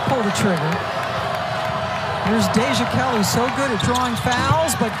did not pull the trigger. Here's Deja Kelly, so good at drawing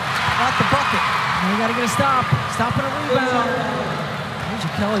fouls, but at the bucket. You got to get a stop. Stop and a rebound.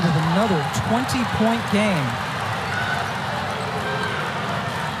 Deja Kelly with another 20-point game.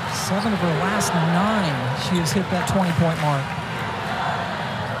 7 of her last 9, she has hit that 20-point mark.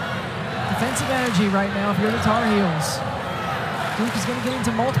 Defensive energy right now if you're the Tar Heels. Duke is going to get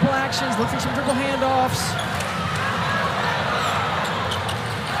into multiple actions, look for some dribble handoffs.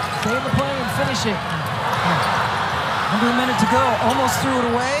 Stay in the play and finish it. Under a minute to go, almost threw it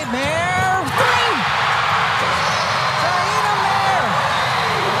away. Mair, 3! Taina Mair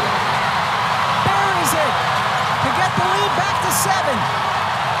buries it to get the lead back to 7.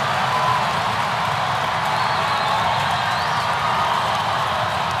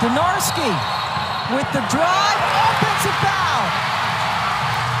 Donarski with the drive, offensive foul.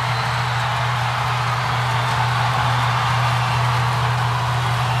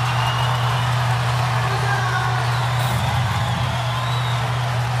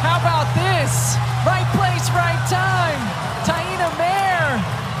 How about this? Right place, right time. Taina Mair,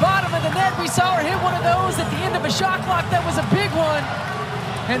 bottom of the net. We saw her hit one of those at the end of a shot clock. That was a big one.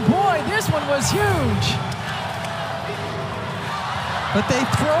 And boy, this one was huge. But they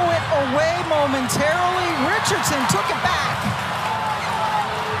throw it away momentarily. Richardson took it back.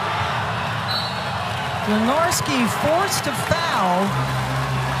 Donarski forced to foul,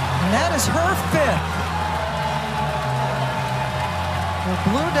 and that is her 5th. The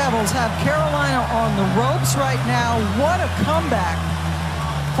Blue Devils have Carolina on the ropes right now. What a comeback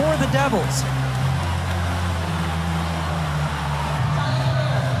for the Devils.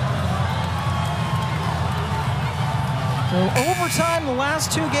 So overtime the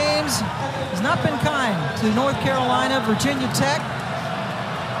last 2 games has not been kind to North Carolina, Virginia Tech.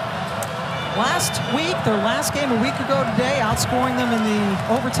 Last week, their last game a week ago today, outscoring them in the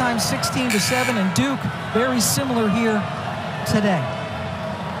overtime 16-7, and Duke very similar here today.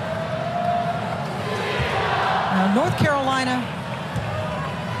 Now, North Carolina,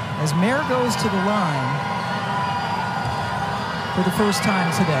 as Mair goes to the line for the first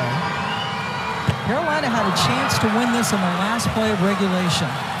time today, Carolina had a chance to win this in the last play of regulation.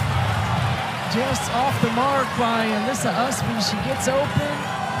 Just off the mark by Alyssa Usby. She gets open,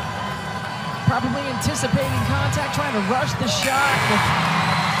 probably anticipating contact, trying to rush the shot with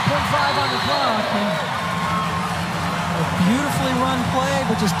 0.5 on the clock. And a beautifully run play,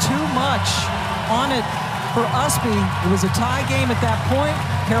 but just too much on it for Usby. It was a tie game at that point.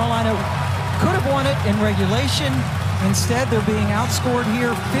 Carolina could have won it in regulation. Instead, they're being outscored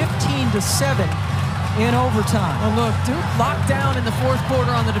here 15-7 in overtime. Well, look, Duke locked down in the fourth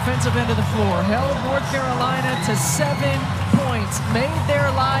quarter on the defensive end of the floor, held North Carolina to 7 points, made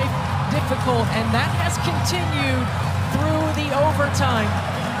their life difficult, and that has continued through the overtime.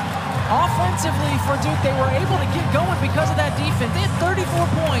 Offensively for Duke, they were able to get going because of that defense. They had 34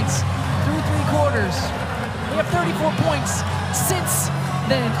 points through 3 quarters. They have 34 points since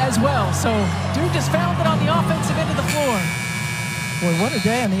then as well. So Duke has found it on the offensive end of the floor. Boy, what a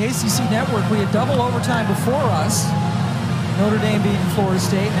day on the ACC network. We had double overtime before us. Notre Dame beating Florida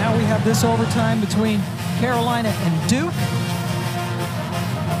State. Now we have this overtime between Carolina and Duke.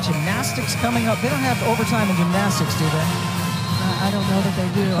 Gymnastics coming up. They don't have overtime in gymnastics, do they? I don't know that they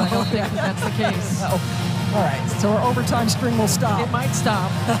do. I don't think that's the case. No. All right, so our overtime string will stop. It might stop.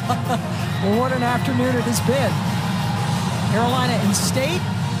 Well, what an afternoon it has been. Carolina and State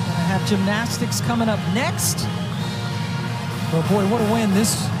gonna have gymnastics coming up next. But boy, what a win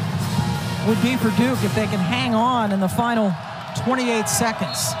this would be for Duke if they can hang on in the final 28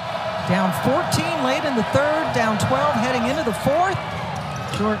 seconds. Down 14 late in the third, down 12 heading into the fourth.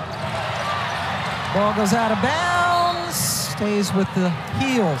 Short ball goes out of bounds, stays with the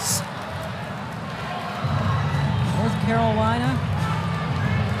heels. North Carolina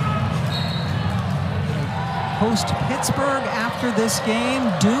host Pittsburgh after this game.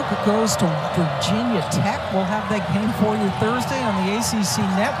 Duke goes to Virginia Tech. We'll have that game for you Thursday on the ACC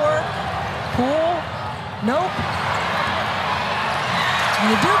network. Pool? Nope.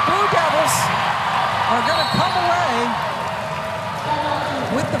 And the Duke Blue Devils are going to come away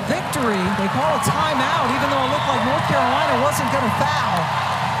with the victory. They call a timeout, even though it looked like North Carolina wasn't going to foul.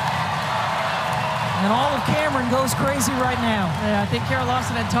 And all of Cameron goes crazy right now. Yeah, I think Carol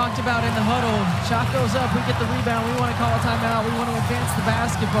Lawson had talked about in the huddle. Shot goes up, we get the rebound, we want to call a timeout, we want to advance the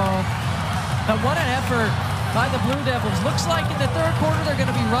basketball. But what an effort by the Blue Devils. Looks like in the third quarter they're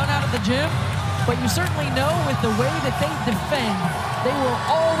going to be run out of the gym, but you certainly know with the way that they defend, they will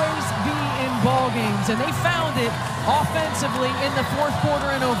always be in ball games, and they found it offensively in the fourth quarter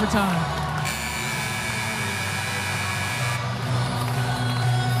and overtime.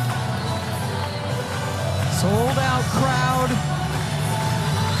 Sold out crowd,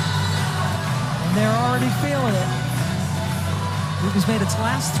 and they're already feeling it. Duke has made its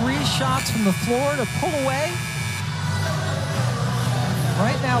last 3 shots from the floor to pull away.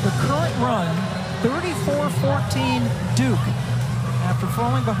 Right now, the current run, 34-14 Duke, after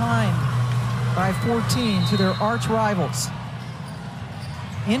falling behind by 14 to their arch rivals.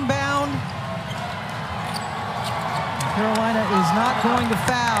 Inbound. Carolina is not going to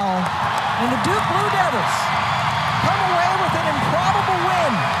foul. And the Duke Blue Devils come away with an improbable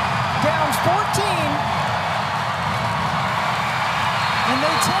win, down 14, and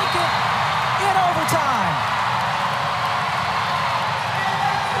they take it in overtime.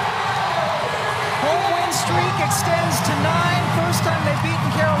 Home win streak extends to 9, first time they've beaten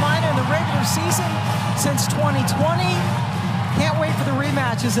Carolina in the regular season since 2020. Can't wait for the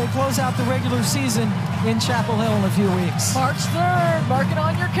rematch as they close out the regular season in Chapel Hill in a few weeks. March 3rd, mark it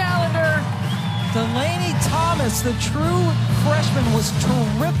on your calendar. Delaney Thomas, the true freshman, was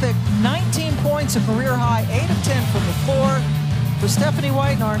terrific. 19 points, a career high, 8 of 10 from the floor. For Stephanie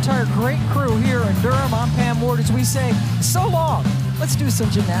White and our entire great crew here in Durham, I'm Pam Ward as we say, so long. Let's do some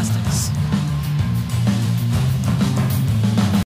gymnastics.